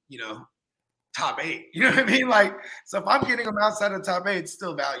motherfucking, you know, top 8. You know what I mean? Like, so if I'm getting them outside of the top 8, it's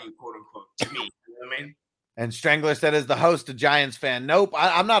still value, quote unquote, to me. You know what I mean? And Strangler said, as the host, a Giants fan. Nope,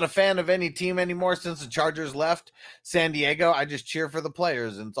 I'm not a fan of any team anymore since the Chargers left San Diego. I just cheer for the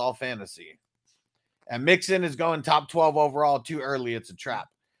players, and it's all fantasy. And Mixon is going top 12 overall too early. It's a trap.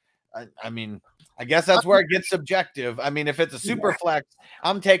 I mean, I guess that's where it gets subjective. I mean, if it's a super flex,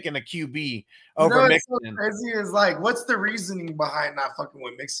 I'm taking a QB over Mixon. So crazy is like, what's the reasoning behind not fucking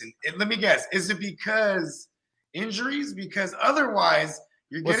with Mixon? Let me guess. Is it because injuries? Because otherwise,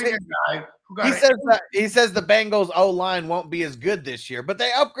 you're getting a guy who got. He says the Bengals O-line won't be as good this year, but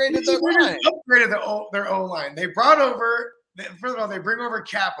they upgraded their line. Their O-line. They brought over. First of all, they bring over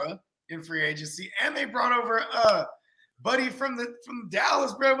Kappa in free agency, and they brought over buddy from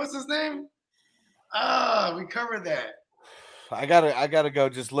Dallas, bro. What's his name? We covered that. I gotta go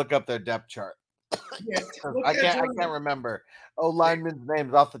just look up their depth chart. Yeah, I can't remember linemen's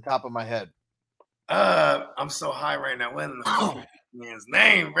names off the top of my head. I'm so high right now. What in the man's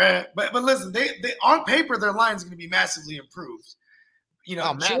name, bro? But listen, they on paper their line's going to be massively improved. You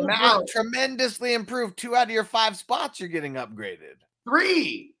know, tremendously improved. 2 out of your 5 spots you're getting upgraded.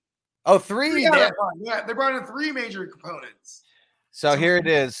 3. Oh, 3. Yeah, they brought in 3 major components. So here it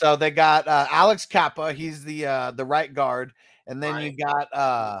is. So they got Alex Kappa. He's the right guard. And then you got,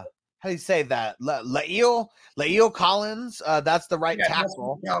 how do you say that? Lael Collins. That's the right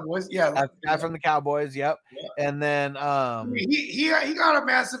tackle. Cowboys. Yeah. That's the guy from the Cowboys. Yep. Yeah. And then he got a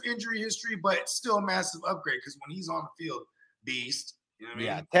massive injury history, but still a massive upgrade because when he's on the field, beast. You know what I mean?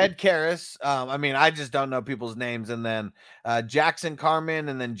 Yeah, Ted Karras. I mean, I just don't know people's names. And then Jackson Carman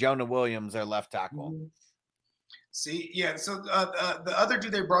and then Jonah Williams, their left tackle. Mm-hmm. See, yeah. So the other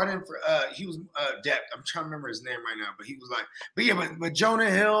dude they brought in for he was depth. I'm trying to remember his name right now, but he was like, but Jonah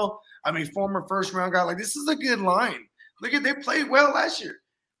Hill. I mean, former first round guy. Like, this is a good line. Look at they played well last year.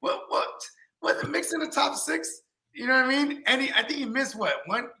 What Mixon the top 6? You know what I mean? And I think he missed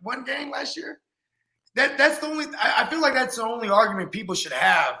one game last year. That's the only. I feel like that's the only argument people should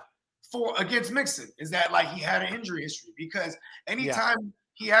have against Mixon is that like he had an injury history because anytime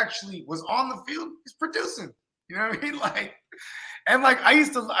he actually was on the field, he's producing. You know what I mean? Like, and like I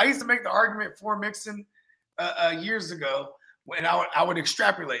used to make the argument for Mixon years ago when I would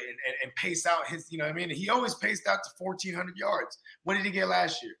extrapolate and pace out his. You know what I mean? He always paced out to 1,400 yards. What did he get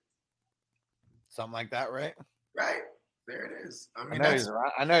last year? Something like that, right? Right there it is. I mean, I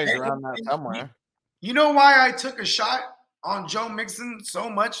know he's around that somewhere. You know why I took a shot on Joe Mixon so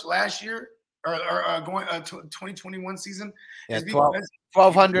much last year or going to 2021 season? Yeah,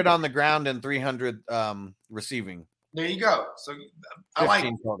 1,200 on the ground and 300 receiving. There you go. So I like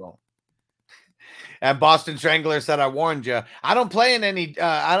total. And Boston Strangler said, I warned you. I don't play in any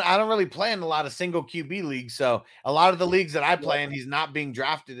I don't really play in a lot of single QB leagues. So a lot of the leagues that I play in, he's not being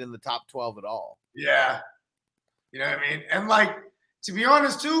drafted in the top 12 at all. Yeah. You know what I mean? And like, to be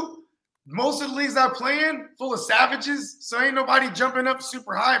honest too, most of the leagues I play in full of savages, so ain't nobody jumping up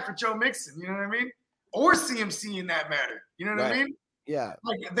super high for Joe Mixon. You know what I mean? Or CMC in that matter. You know what I mean? Yeah.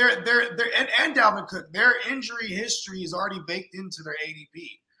 Like they're and Dalvin Cook, their injury history is already baked into their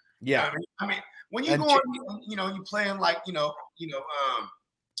ADP. Yeah. I mean, when you go on, you playing like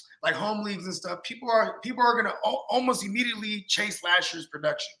like home leagues and stuff, people are gonna almost immediately chase last year's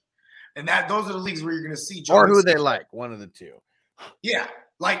production, and those are the leagues where you're gonna see or who they like, one of the two. Yeah,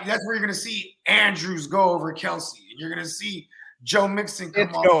 like that's where you're gonna see Andrews go over Kelsey, and you're gonna see Joe Mixon go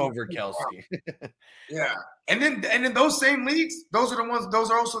over Kelsey. Yeah, and then those same leagues, those are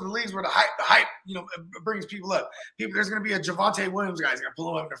also the leagues where the hype, brings people up. There's going to be a Javonte Williams guy who's going to pull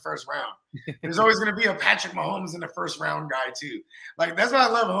him up in the first round. There's always going to be a Patrick Mahomes in the first round guy too. Like that's why I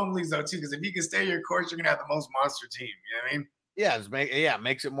love home leagues though too, because if you can stay your course, you're going to have the most monster team. You know what I mean? Yeah,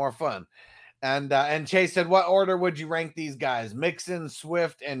 makes it more fun. And Chase said, what order would you rank these guys? Mixon,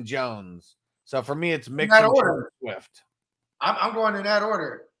 Swift, and Jones. So for me, it's Mixon, Swift. I'm going in that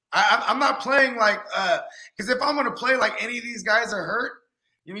order. I'm not playing like because if I'm going to play like any of these guys are hurt,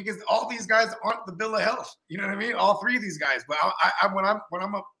 because all these guys aren't the bill of health. You know what I mean? All three of these guys. But when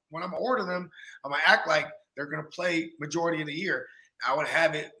I'm order them, I'm gonna act like they're going to play majority of the year. I would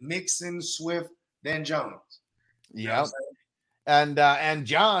have it Mixon, Swift, then Jones. Yeah. And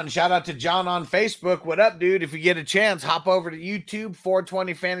John, shout out to John on Facebook. What up, dude? If you get a chance, hop over to YouTube,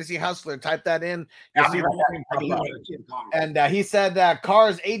 420 Fantasy Hustler. Type that in. And he said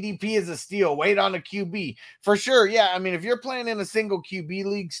Carr's ADP is a steal. Wait on a QB. For sure. Yeah, I mean, if you're playing in a single QB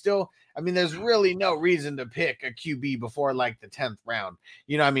league still, I mean, there's really no reason to pick a QB before like the 10th round.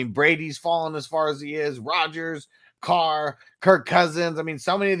 I mean, Brady's fallen as far as he is. Rodgers, Carr, Kirk Cousins. I mean,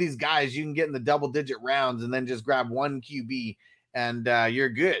 so many of these guys you can get in the double-digit rounds and then just grab one QB. And you're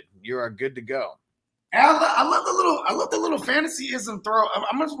good. You are good to go. I love the little fantasyism throw.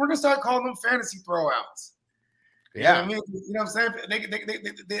 We're gonna start calling them fantasy throwouts. You know what I mean? You know what I'm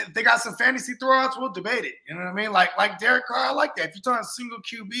saying? They got some fantasy throwouts. We'll debate it. You know what I mean? Like Derek Carr, I like that. If you're talking single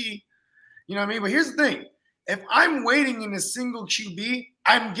QB, you know what I mean. But here's the thing: if I'm waiting in a single QB,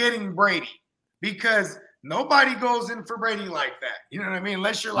 I'm getting Brady because nobody goes in for Brady like that. You know what I mean?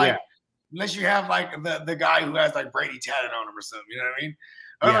 Unless you're like. Yeah. Unless you have like the guy who has like Brady tatted on him or something, you know what I mean?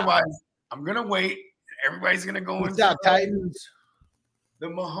 Otherwise, I'm gonna wait. Everybody's gonna go in. Titans? The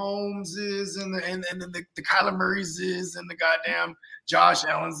Mahomeses and the Kyler Murrayses and the goddamn Josh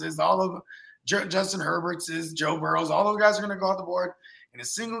Allenses, all of them, Justin Herbert's, Joe Burrows, all those guys are gonna go off the board. In a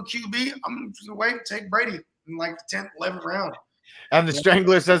single QB, I'm just gonna wait and take Brady in like the 10th, 11th round. And the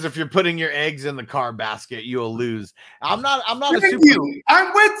Strangler says if you're putting your eggs in the car basket, you'll lose. I'm not I'm with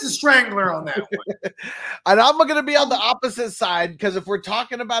the Strangler on that one. And I'm going to be on the opposite side because if we're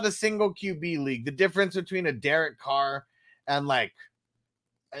talking about a single QB league, the difference between a Derek Carr and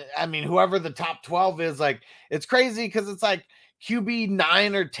whoever the top 12 is, like, it's crazy because it's like QB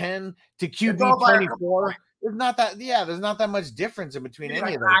 9 or 10 to QB 24. There's not that much difference in between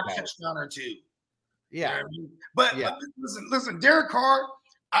any of those guys. Touchdown or two. Yeah, you know what I mean? But listen, Derek Carr,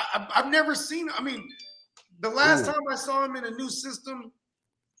 I've never seen. I mean, the last time I saw him in a new system,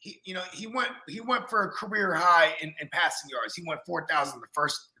 he went for a career high in passing yards. He went 4,000 the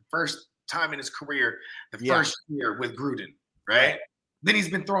first time in his career, first year with Gruden, right? Then he's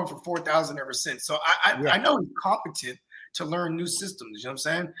been throwing for 4,000 ever since. So I know he's competent to learn new systems. You know what I'm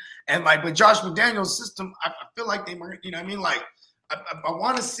saying? And but Josh McDaniel's system, I feel like they were, you know what I mean, like. I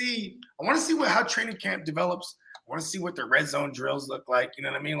want to see how training camp develops. I want to see what the red zone drills look like. You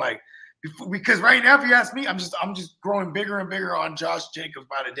know what I mean? Like, because right now, if you ask me, I'm just growing bigger and bigger on Josh Jacobs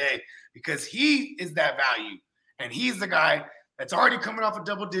by the day because he is that value, and he's the guy that's already coming off of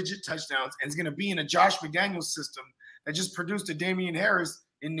double-digit touchdowns and is going to be in a Josh McDaniels system that just produced a Damian Harris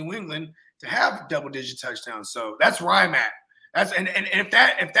in New England to have double-digit touchdowns. So that's where I'm at. And if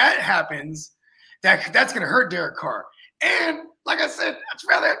that happens, that's going to hurt Derek Carr. And like I said, I'd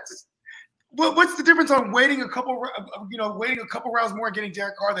rather. What's the difference on waiting a couple rounds more and getting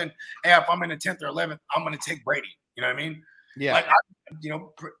Derek Carr than if I'm in the 10th or 11th, I'm going to take Brady. You know what I mean? Yeah. Like,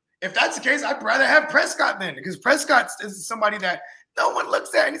 if that's the case, I'd rather have Prescott then because Prescott is somebody that no one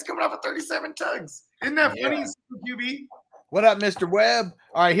looks at and he's coming off of 37 tugs. Isn't that funny? QB. What up, Mr. Webb?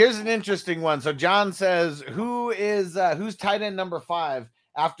 All right, here's an interesting one. So John says, who's tight end number 5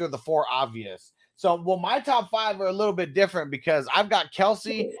 after the 4 obvious? So, my top 5 are a little bit different because I've got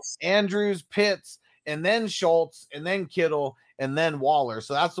Kelsey, Andrews, Pitts, and then Schultz, and then Kittle, and then Waller.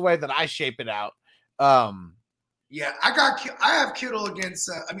 So that's the way that I shape it out. Yeah, I have Kittle against.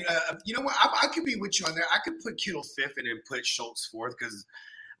 You know what? I could be with you on there. I could put Kittle 5th and then put Schultz 4th because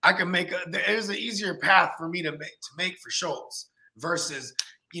I can make there's an easier path for me to make for Schultz versus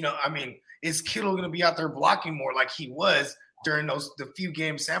is Kittle going to be out there blocking more like he was during the few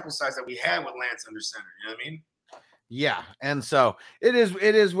game sample size that we had with Lance under center? You know what I mean? Yeah, and so it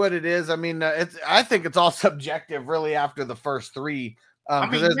is what it is. I mean, I think it's all subjective, really, after the first three. I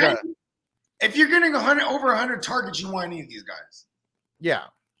mean, if you're getting over 100 targets, you want any of these guys. Yeah.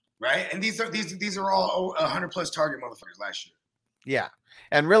 Right, and these are all 100+ target motherfuckers last year. Yeah,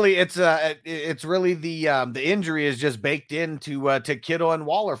 and really, it's really the injury is just baked into to Kittle and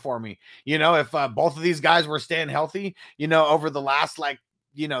Waller for me. You know, if both of these guys were staying healthy, you know, over the last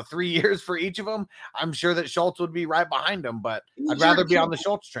 3 years for each of them, I'm sure that Schultz would be right behind them. But I'd rather be on the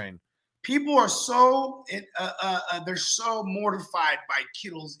Schultz train. People are so they're so mortified by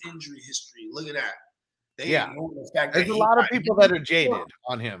Kittle's injury history. Look at that. The fact there's a lot of people that are jaded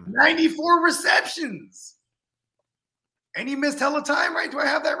on him. 94 receptions. And he missed hella time, right? Do I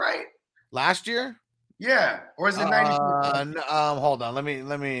have that right? Last year? Yeah. Or is it 94? Hold on. Let me. Yeah,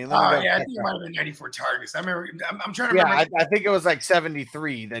 I think it might have been 94 targets. I remember. I'm trying to remember. Yeah, I think it was like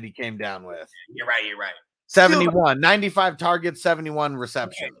 73 that he came down with. You're right. 71, 95 targets, 71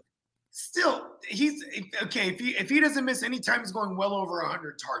 receptions. Okay. Still, he's okay. If he doesn't miss any time, he's going well over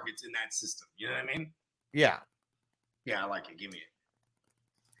 100 targets in that system. You know what I mean? Yeah. Yeah, I like it. Give me it.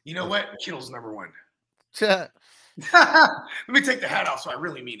 You know what? Kittle's number one. Let me take the hat off so I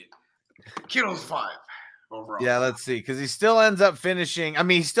really mean it. Kittle's 5 overall. Yeah, let's see. Because he still ends up finishing. I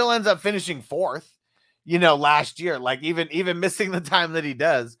mean, he still ends up finishing 4th, you know, last year. Like even missing the time that he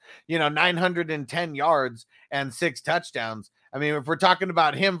does, you know, 910 yards and 6 touchdowns. I mean, if we're talking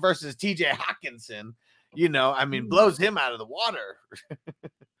about him versus TJ Hawkinson, you know, I mean, blows him out of the water.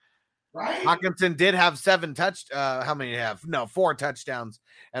 Right. Hawkinson did have 7 how many have? No, 4 touchdowns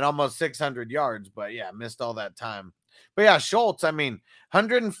and almost 600 yards, but yeah, missed all that time. But yeah, Schultz, I mean,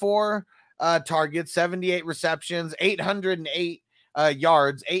 104 targets, 78 receptions, 808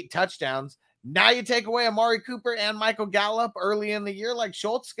 yards, 8 touchdowns. Now you take away Amari Cooper and Michael Gallup early in the year. Like,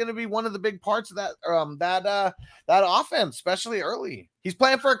 Schultz is going to be one of the big parts of that offense, especially early. He's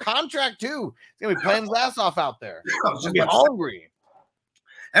playing for a contract too. He's going to be playing his ass off out there. He's going to be hungry.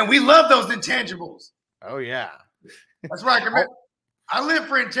 And we love those intangibles. Oh yeah, that's where I can make. I live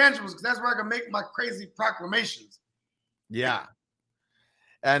for intangibles because that's where I can make my crazy proclamations. Yeah,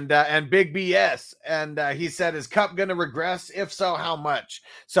 and Big BS, and he said, "Is Kupp going to regress? If so, how much?"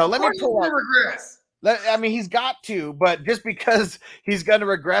 So let me pull up. Regress. I mean, he's got to, but just because he's going to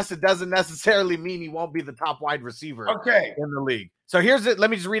regress, it doesn't necessarily mean he won't be the top wide receiver in the league. So here's it. Let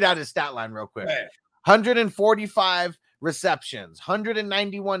me just read out his stat line real quick. 145 receptions,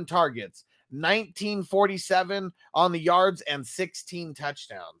 191 targets, 1947 on the yards, and 16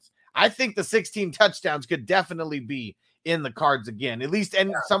 touchdowns. I think the 16 touchdowns could definitely be in the cards again, at least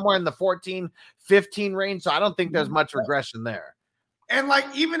somewhere in the 14, 15 range. So I don't think there's much regression there. And like,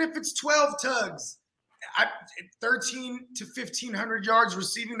 even if it's 12 tugs, 13 to 1,500 yards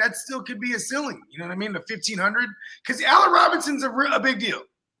receiving, that still could be a ceiling. You know what I mean? The 1,500, because Allen Robinson's a big deal.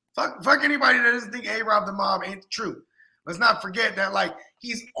 Fuck anybody that doesn't think A-Rob the Mob ain't true. Let's not forget that, like,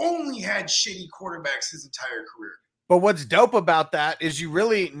 he's only had shitty quarterbacks his entire career. But what's dope about that is you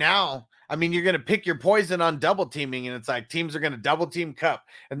really now, I mean, you're going to pick your poison on double teaming, and it's like teams are going to double team Kupp,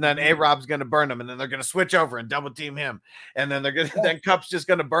 and then A-Rob's going to burn him, and then they're going to switch over and double team him, and then then Kupp's just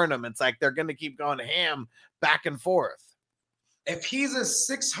going to burn him. It's like they're going to keep going ham back and forth. If he's a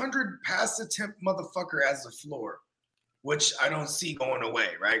 600 pass attempt motherfucker as a floor, which I don't see going away,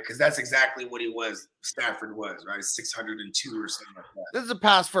 right? Because that's exactly what he was. Stafford was, right? 602 or something like that. This is a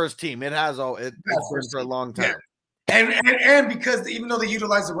pass first team. It has it's been for a long time. Yeah. And because even though they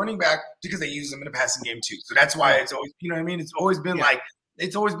utilize the running back, because they use them in the passing game too. So that's why it's always, you know what I mean? It's always been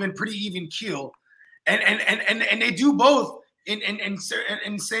it's always been pretty even keel. And they do both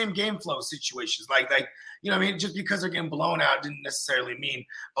in same game flow situations. Like, you know what I mean? Just because they're getting blown out didn't necessarily mean,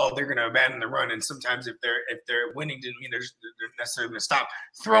 they're going to abandon the run. And sometimes if they're winning didn't mean they're necessarily going to stop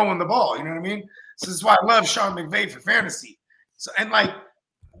throwing the ball. You know what I mean? So this is why I love Sean McVay for fantasy. So, and like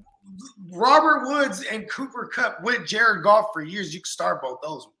Robert Woods and Cooper Kupp with Jared Goff for years, you can start both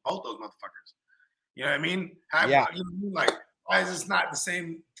those motherfuckers. You know what I mean? Yeah. You know, like, why is this not the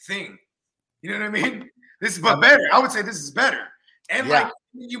same thing? You know what I mean? This is but better. I would say this is better. And like,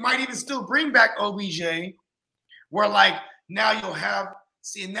 you might even still bring back OBJ, where like now you'll have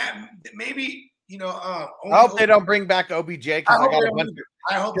seeing that maybe, you know, I hope they don't bring back OBJ because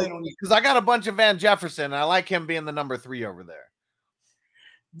I hope they don't, because I got a bunch of Van Jefferson and I like him being the number 3 over there.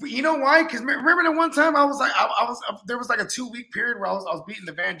 You know why? Because remember that one time I was like, there was like a 2-week period where I was beating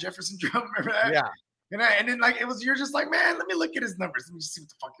the Van Jefferson drum. Remember that? Yeah. And then like you're just like, man, let me look at his numbers. Let me just see what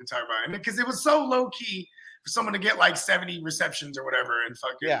the fuck you're talking about. And because it was so low key for someone to get like 70 receptions or whatever and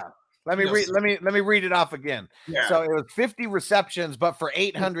fucking Let me read it off again. Yeah. So it was 50 receptions, but for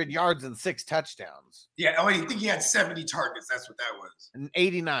 800 yards and 6 touchdowns. Yeah. Oh, you think he had 70 targets? That's what that was. And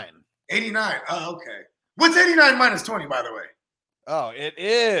 89. 89. Oh, okay. What's 89 minus 20, by the way? Oh, it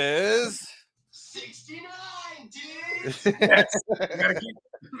is 69, dude. Yes. You gotta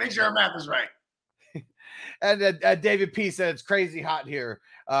make sure our math is right. And David P said it's crazy hot here.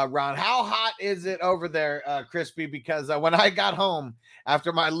 Ron, how hot is it over there, Crispy? Because when I got home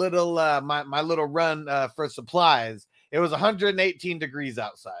after my little my little run for supplies, it was 118 degrees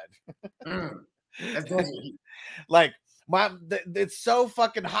outside. Like it's so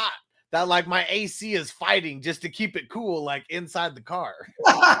fucking hot that like my AC is fighting just to keep it cool, like inside the car.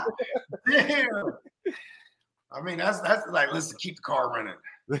 Damn. I mean, that's like, let's keep the car running.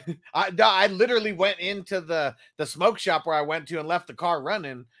 I literally went into the smoke shop where I went to and left the car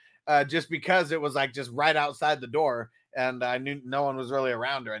running just because it was like just right outside the door and I knew no one was really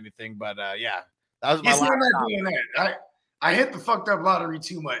around or anything. But yeah, that was my last stop. Doing that. I hit the fucked up lottery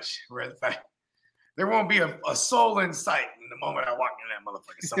too much. Where there won't be a soul in sight in the moment I walk in that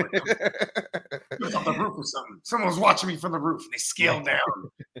motherfucker. Someone off the roof or something. Someone was watching me from the roof and they scaled down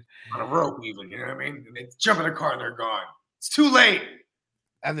on a rope even, you know what I mean? And they jump in the car and they're gone. It's too late.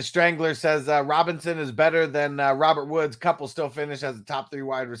 And the Strangler says Robinson is better than Robert Woods. Couple still finish as a top 3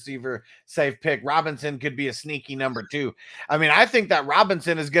 wide receiver. Safe pick. Robinson could be a sneaky number 2. I mean, I think that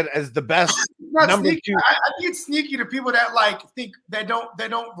Robinson is good as the best number sneaky. 2. I think it's sneaky to people that like think they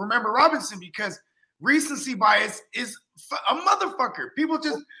don't remember Robinson because recency bias is a motherfucker. People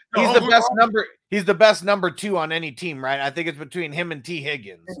just he's the best number 2 on any team, right? I think it's between him and T.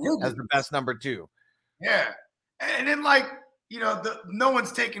 Higgins as the best number 2. Yeah, and then like. You know, no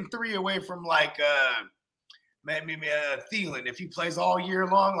one's taking 3 away from like maybe Thielen. If he plays all year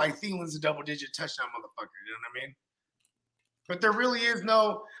long, like Thielen's a double-digit touchdown motherfucker. You know what I mean? But there really is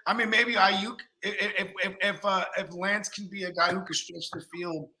no. I mean, maybe Ayuk. If Lance can be a guy who can stretch the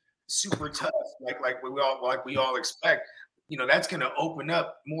field super tough, like we all expect, you know, that's going to open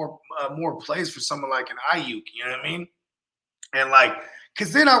up more plays for someone like an Ayuk. You know what I mean? And like,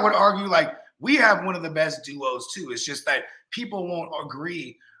 because then I would argue like. We have one of the best duos too. It's just that people won't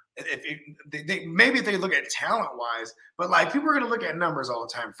agree. Maybe if they look at talent wise, but like people are going to look at numbers all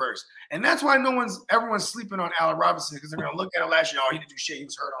the time first, and that's why everyone's sleeping on Allen Robinson because they're going to look at it last year. Oh, he didn't do shit. He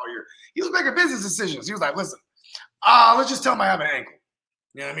was hurt all year. He was making business decisions. He was like, listen, let's just tell him I have an ankle.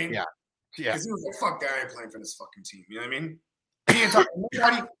 You know what I mean? Yeah. Because he was like, fuck that, I ain't playing for this fucking team. You know what I mean? He ain't talking to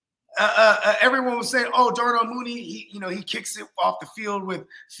nobody. Everyone was saying, "Oh, Darnell Mooney, he kicks it off the field with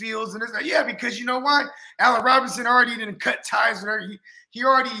Fields," and it's like, yeah, because you know why? Allen Robinson already didn't cut ties with her. He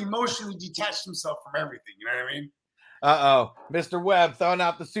already emotionally detached himself from everything. You know what I mean? Mr. Webb throwing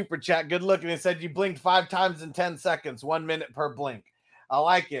out the super chat. Good looking. He said you blinked 5 times in 10 seconds, 1 minute per blink. I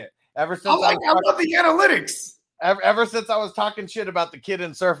like it. I love the analytics. Ever since I was talking shit about the kid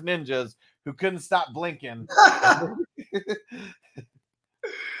in Surf Ninjas who couldn't stop blinking.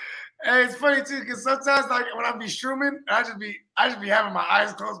 Hey, it's funny too, because sometimes like when I be shrooming, I just be having my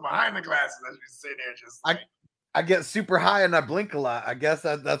eyes closed behind the glasses. I just sit there just I get super high and I blink a lot. I guess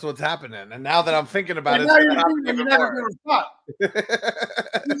that's what's happening. And now that I'm thinking about it,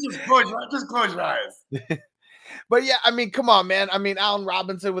 just close your eyes. But yeah, I mean, come on, man. I mean, Allen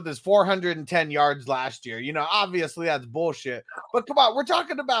Robinson with his 410 yards last year, you know, obviously that's bullshit. But come on, we're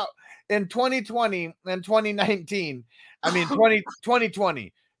talking about in 2020 and 2019. I mean,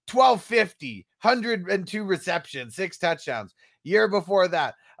 2020. 1250, 102 receptions, 6 touchdowns. Year before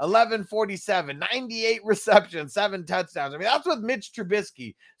that, 1147, 98 receptions, 7 touchdowns. I mean, that's with Mitch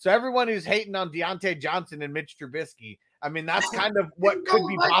Trubisky. So everyone who's hating on Deontay Johnson and Mitch Trubisky, I mean, that's kind of what could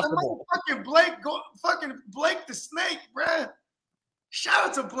be possible. Fucking Blake the Snake, bruh. Shout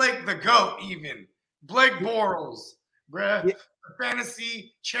out to Blake the GOAT, even. Blake Bortles, bruh. Yeah.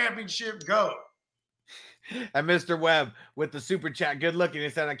 Fantasy championship GOAT. And Mr. Webb with the super chat, good looking. He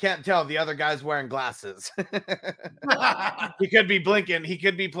said, I can't tell if the other guy's wearing glasses. He could be blinking. He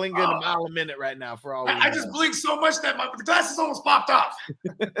could be blinking a mile a minute right now for all we know. I just blinked so much that the glasses almost popped off.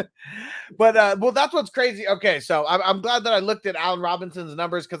 But, well, that's what's crazy. Okay, so I'm glad that I looked at Allen Robinson's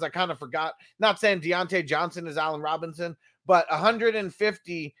numbers because I kind of forgot. Not saying Deontay Johnson is Allen Robinson, but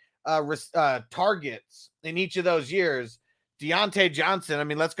 150 targets in each of those years. Deontay Johnson, I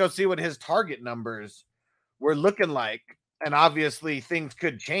mean, let's go see what his target numbers we're looking like, and obviously things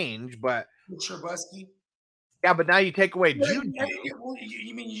could change, but Trubisky. Yeah, but now you take away Juju.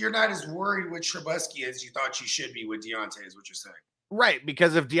 You mean you're not as worried with Trubisky as you thought you should be with Deontay, is what you're saying? Right,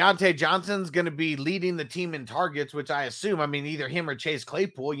 because if Deontay Johnson's going to be leading the team in targets, which I assume, I mean, either him or Chase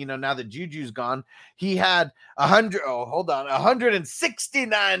Claypool, now that Juju's gone, he had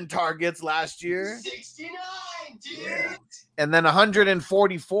 169 targets last year. 69, dude. And then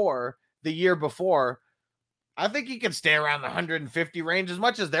 144 the year before. I think he can stay around the 150 range as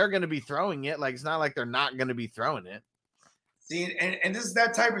much as they're going to be throwing it. Like, it's not like they're not going to be throwing it. See, and this is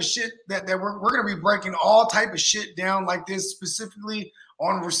that type of shit that we're going to be breaking all type of shit down like this, specifically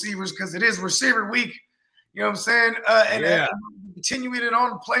on receivers, because it is receiver week. You know what I'm saying? And we're continuing it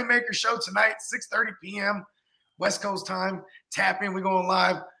on the Playmaker Show tonight, 6:30 p.m. West Coast time. Tap in. We're going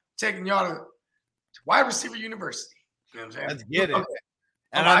live, taking y'all to Wide Receiver University. You know what I'm saying? Let's get it. Okay.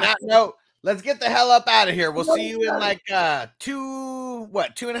 And on that note, let's get the hell up out of here. We'll see you in like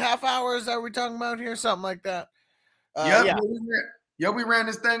 2.5 hours are we talking about here? Something like that. We ran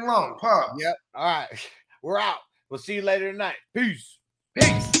this thing long. Pause. Yep. All right. We're out. We'll see you later tonight. Peace.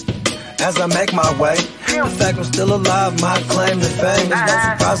 As I make my way, the fact I'm still alive, my claim to fame. It's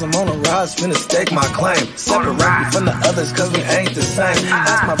no surprise I'm on a rise, finna stake my claim. Separate me from the others, cause we ain't the same.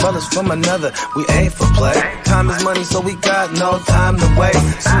 Ask my brothers from another, we ain't for play. Time is money, so we got no time to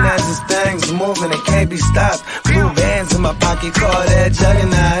waste. Soon as this thing's moving, it can't be stopped. Blue bands in my pocket, call that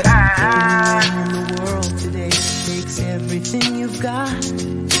juggernaut. In the world today takes everything you've got.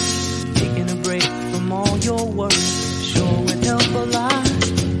 Taking a break from all your work sure would help a lot.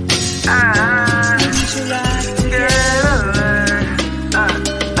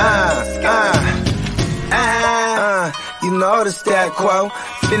 You know the stat quo.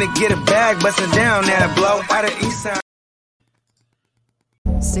 Finna get a bag, bustin' down that blow out of East Side.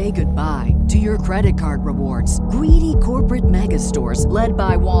 Say goodbye to your credit card rewards. Greedy corporate mega stores, led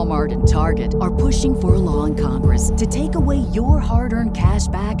by Walmart and Target, are pushing for a law in Congress to take away your hard-earned cash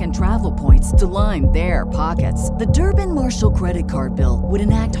back and travel points to line their pockets. The Durbin-Marshall credit card bill would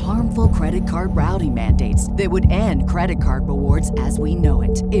enact harmful credit card routing mandates that would end credit card rewards as we know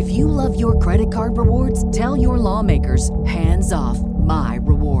it. If you love your credit card rewards, tell your lawmakers, hands off my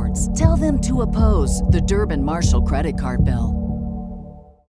rewards. Tell them to oppose the Durbin-Marshall credit card bill.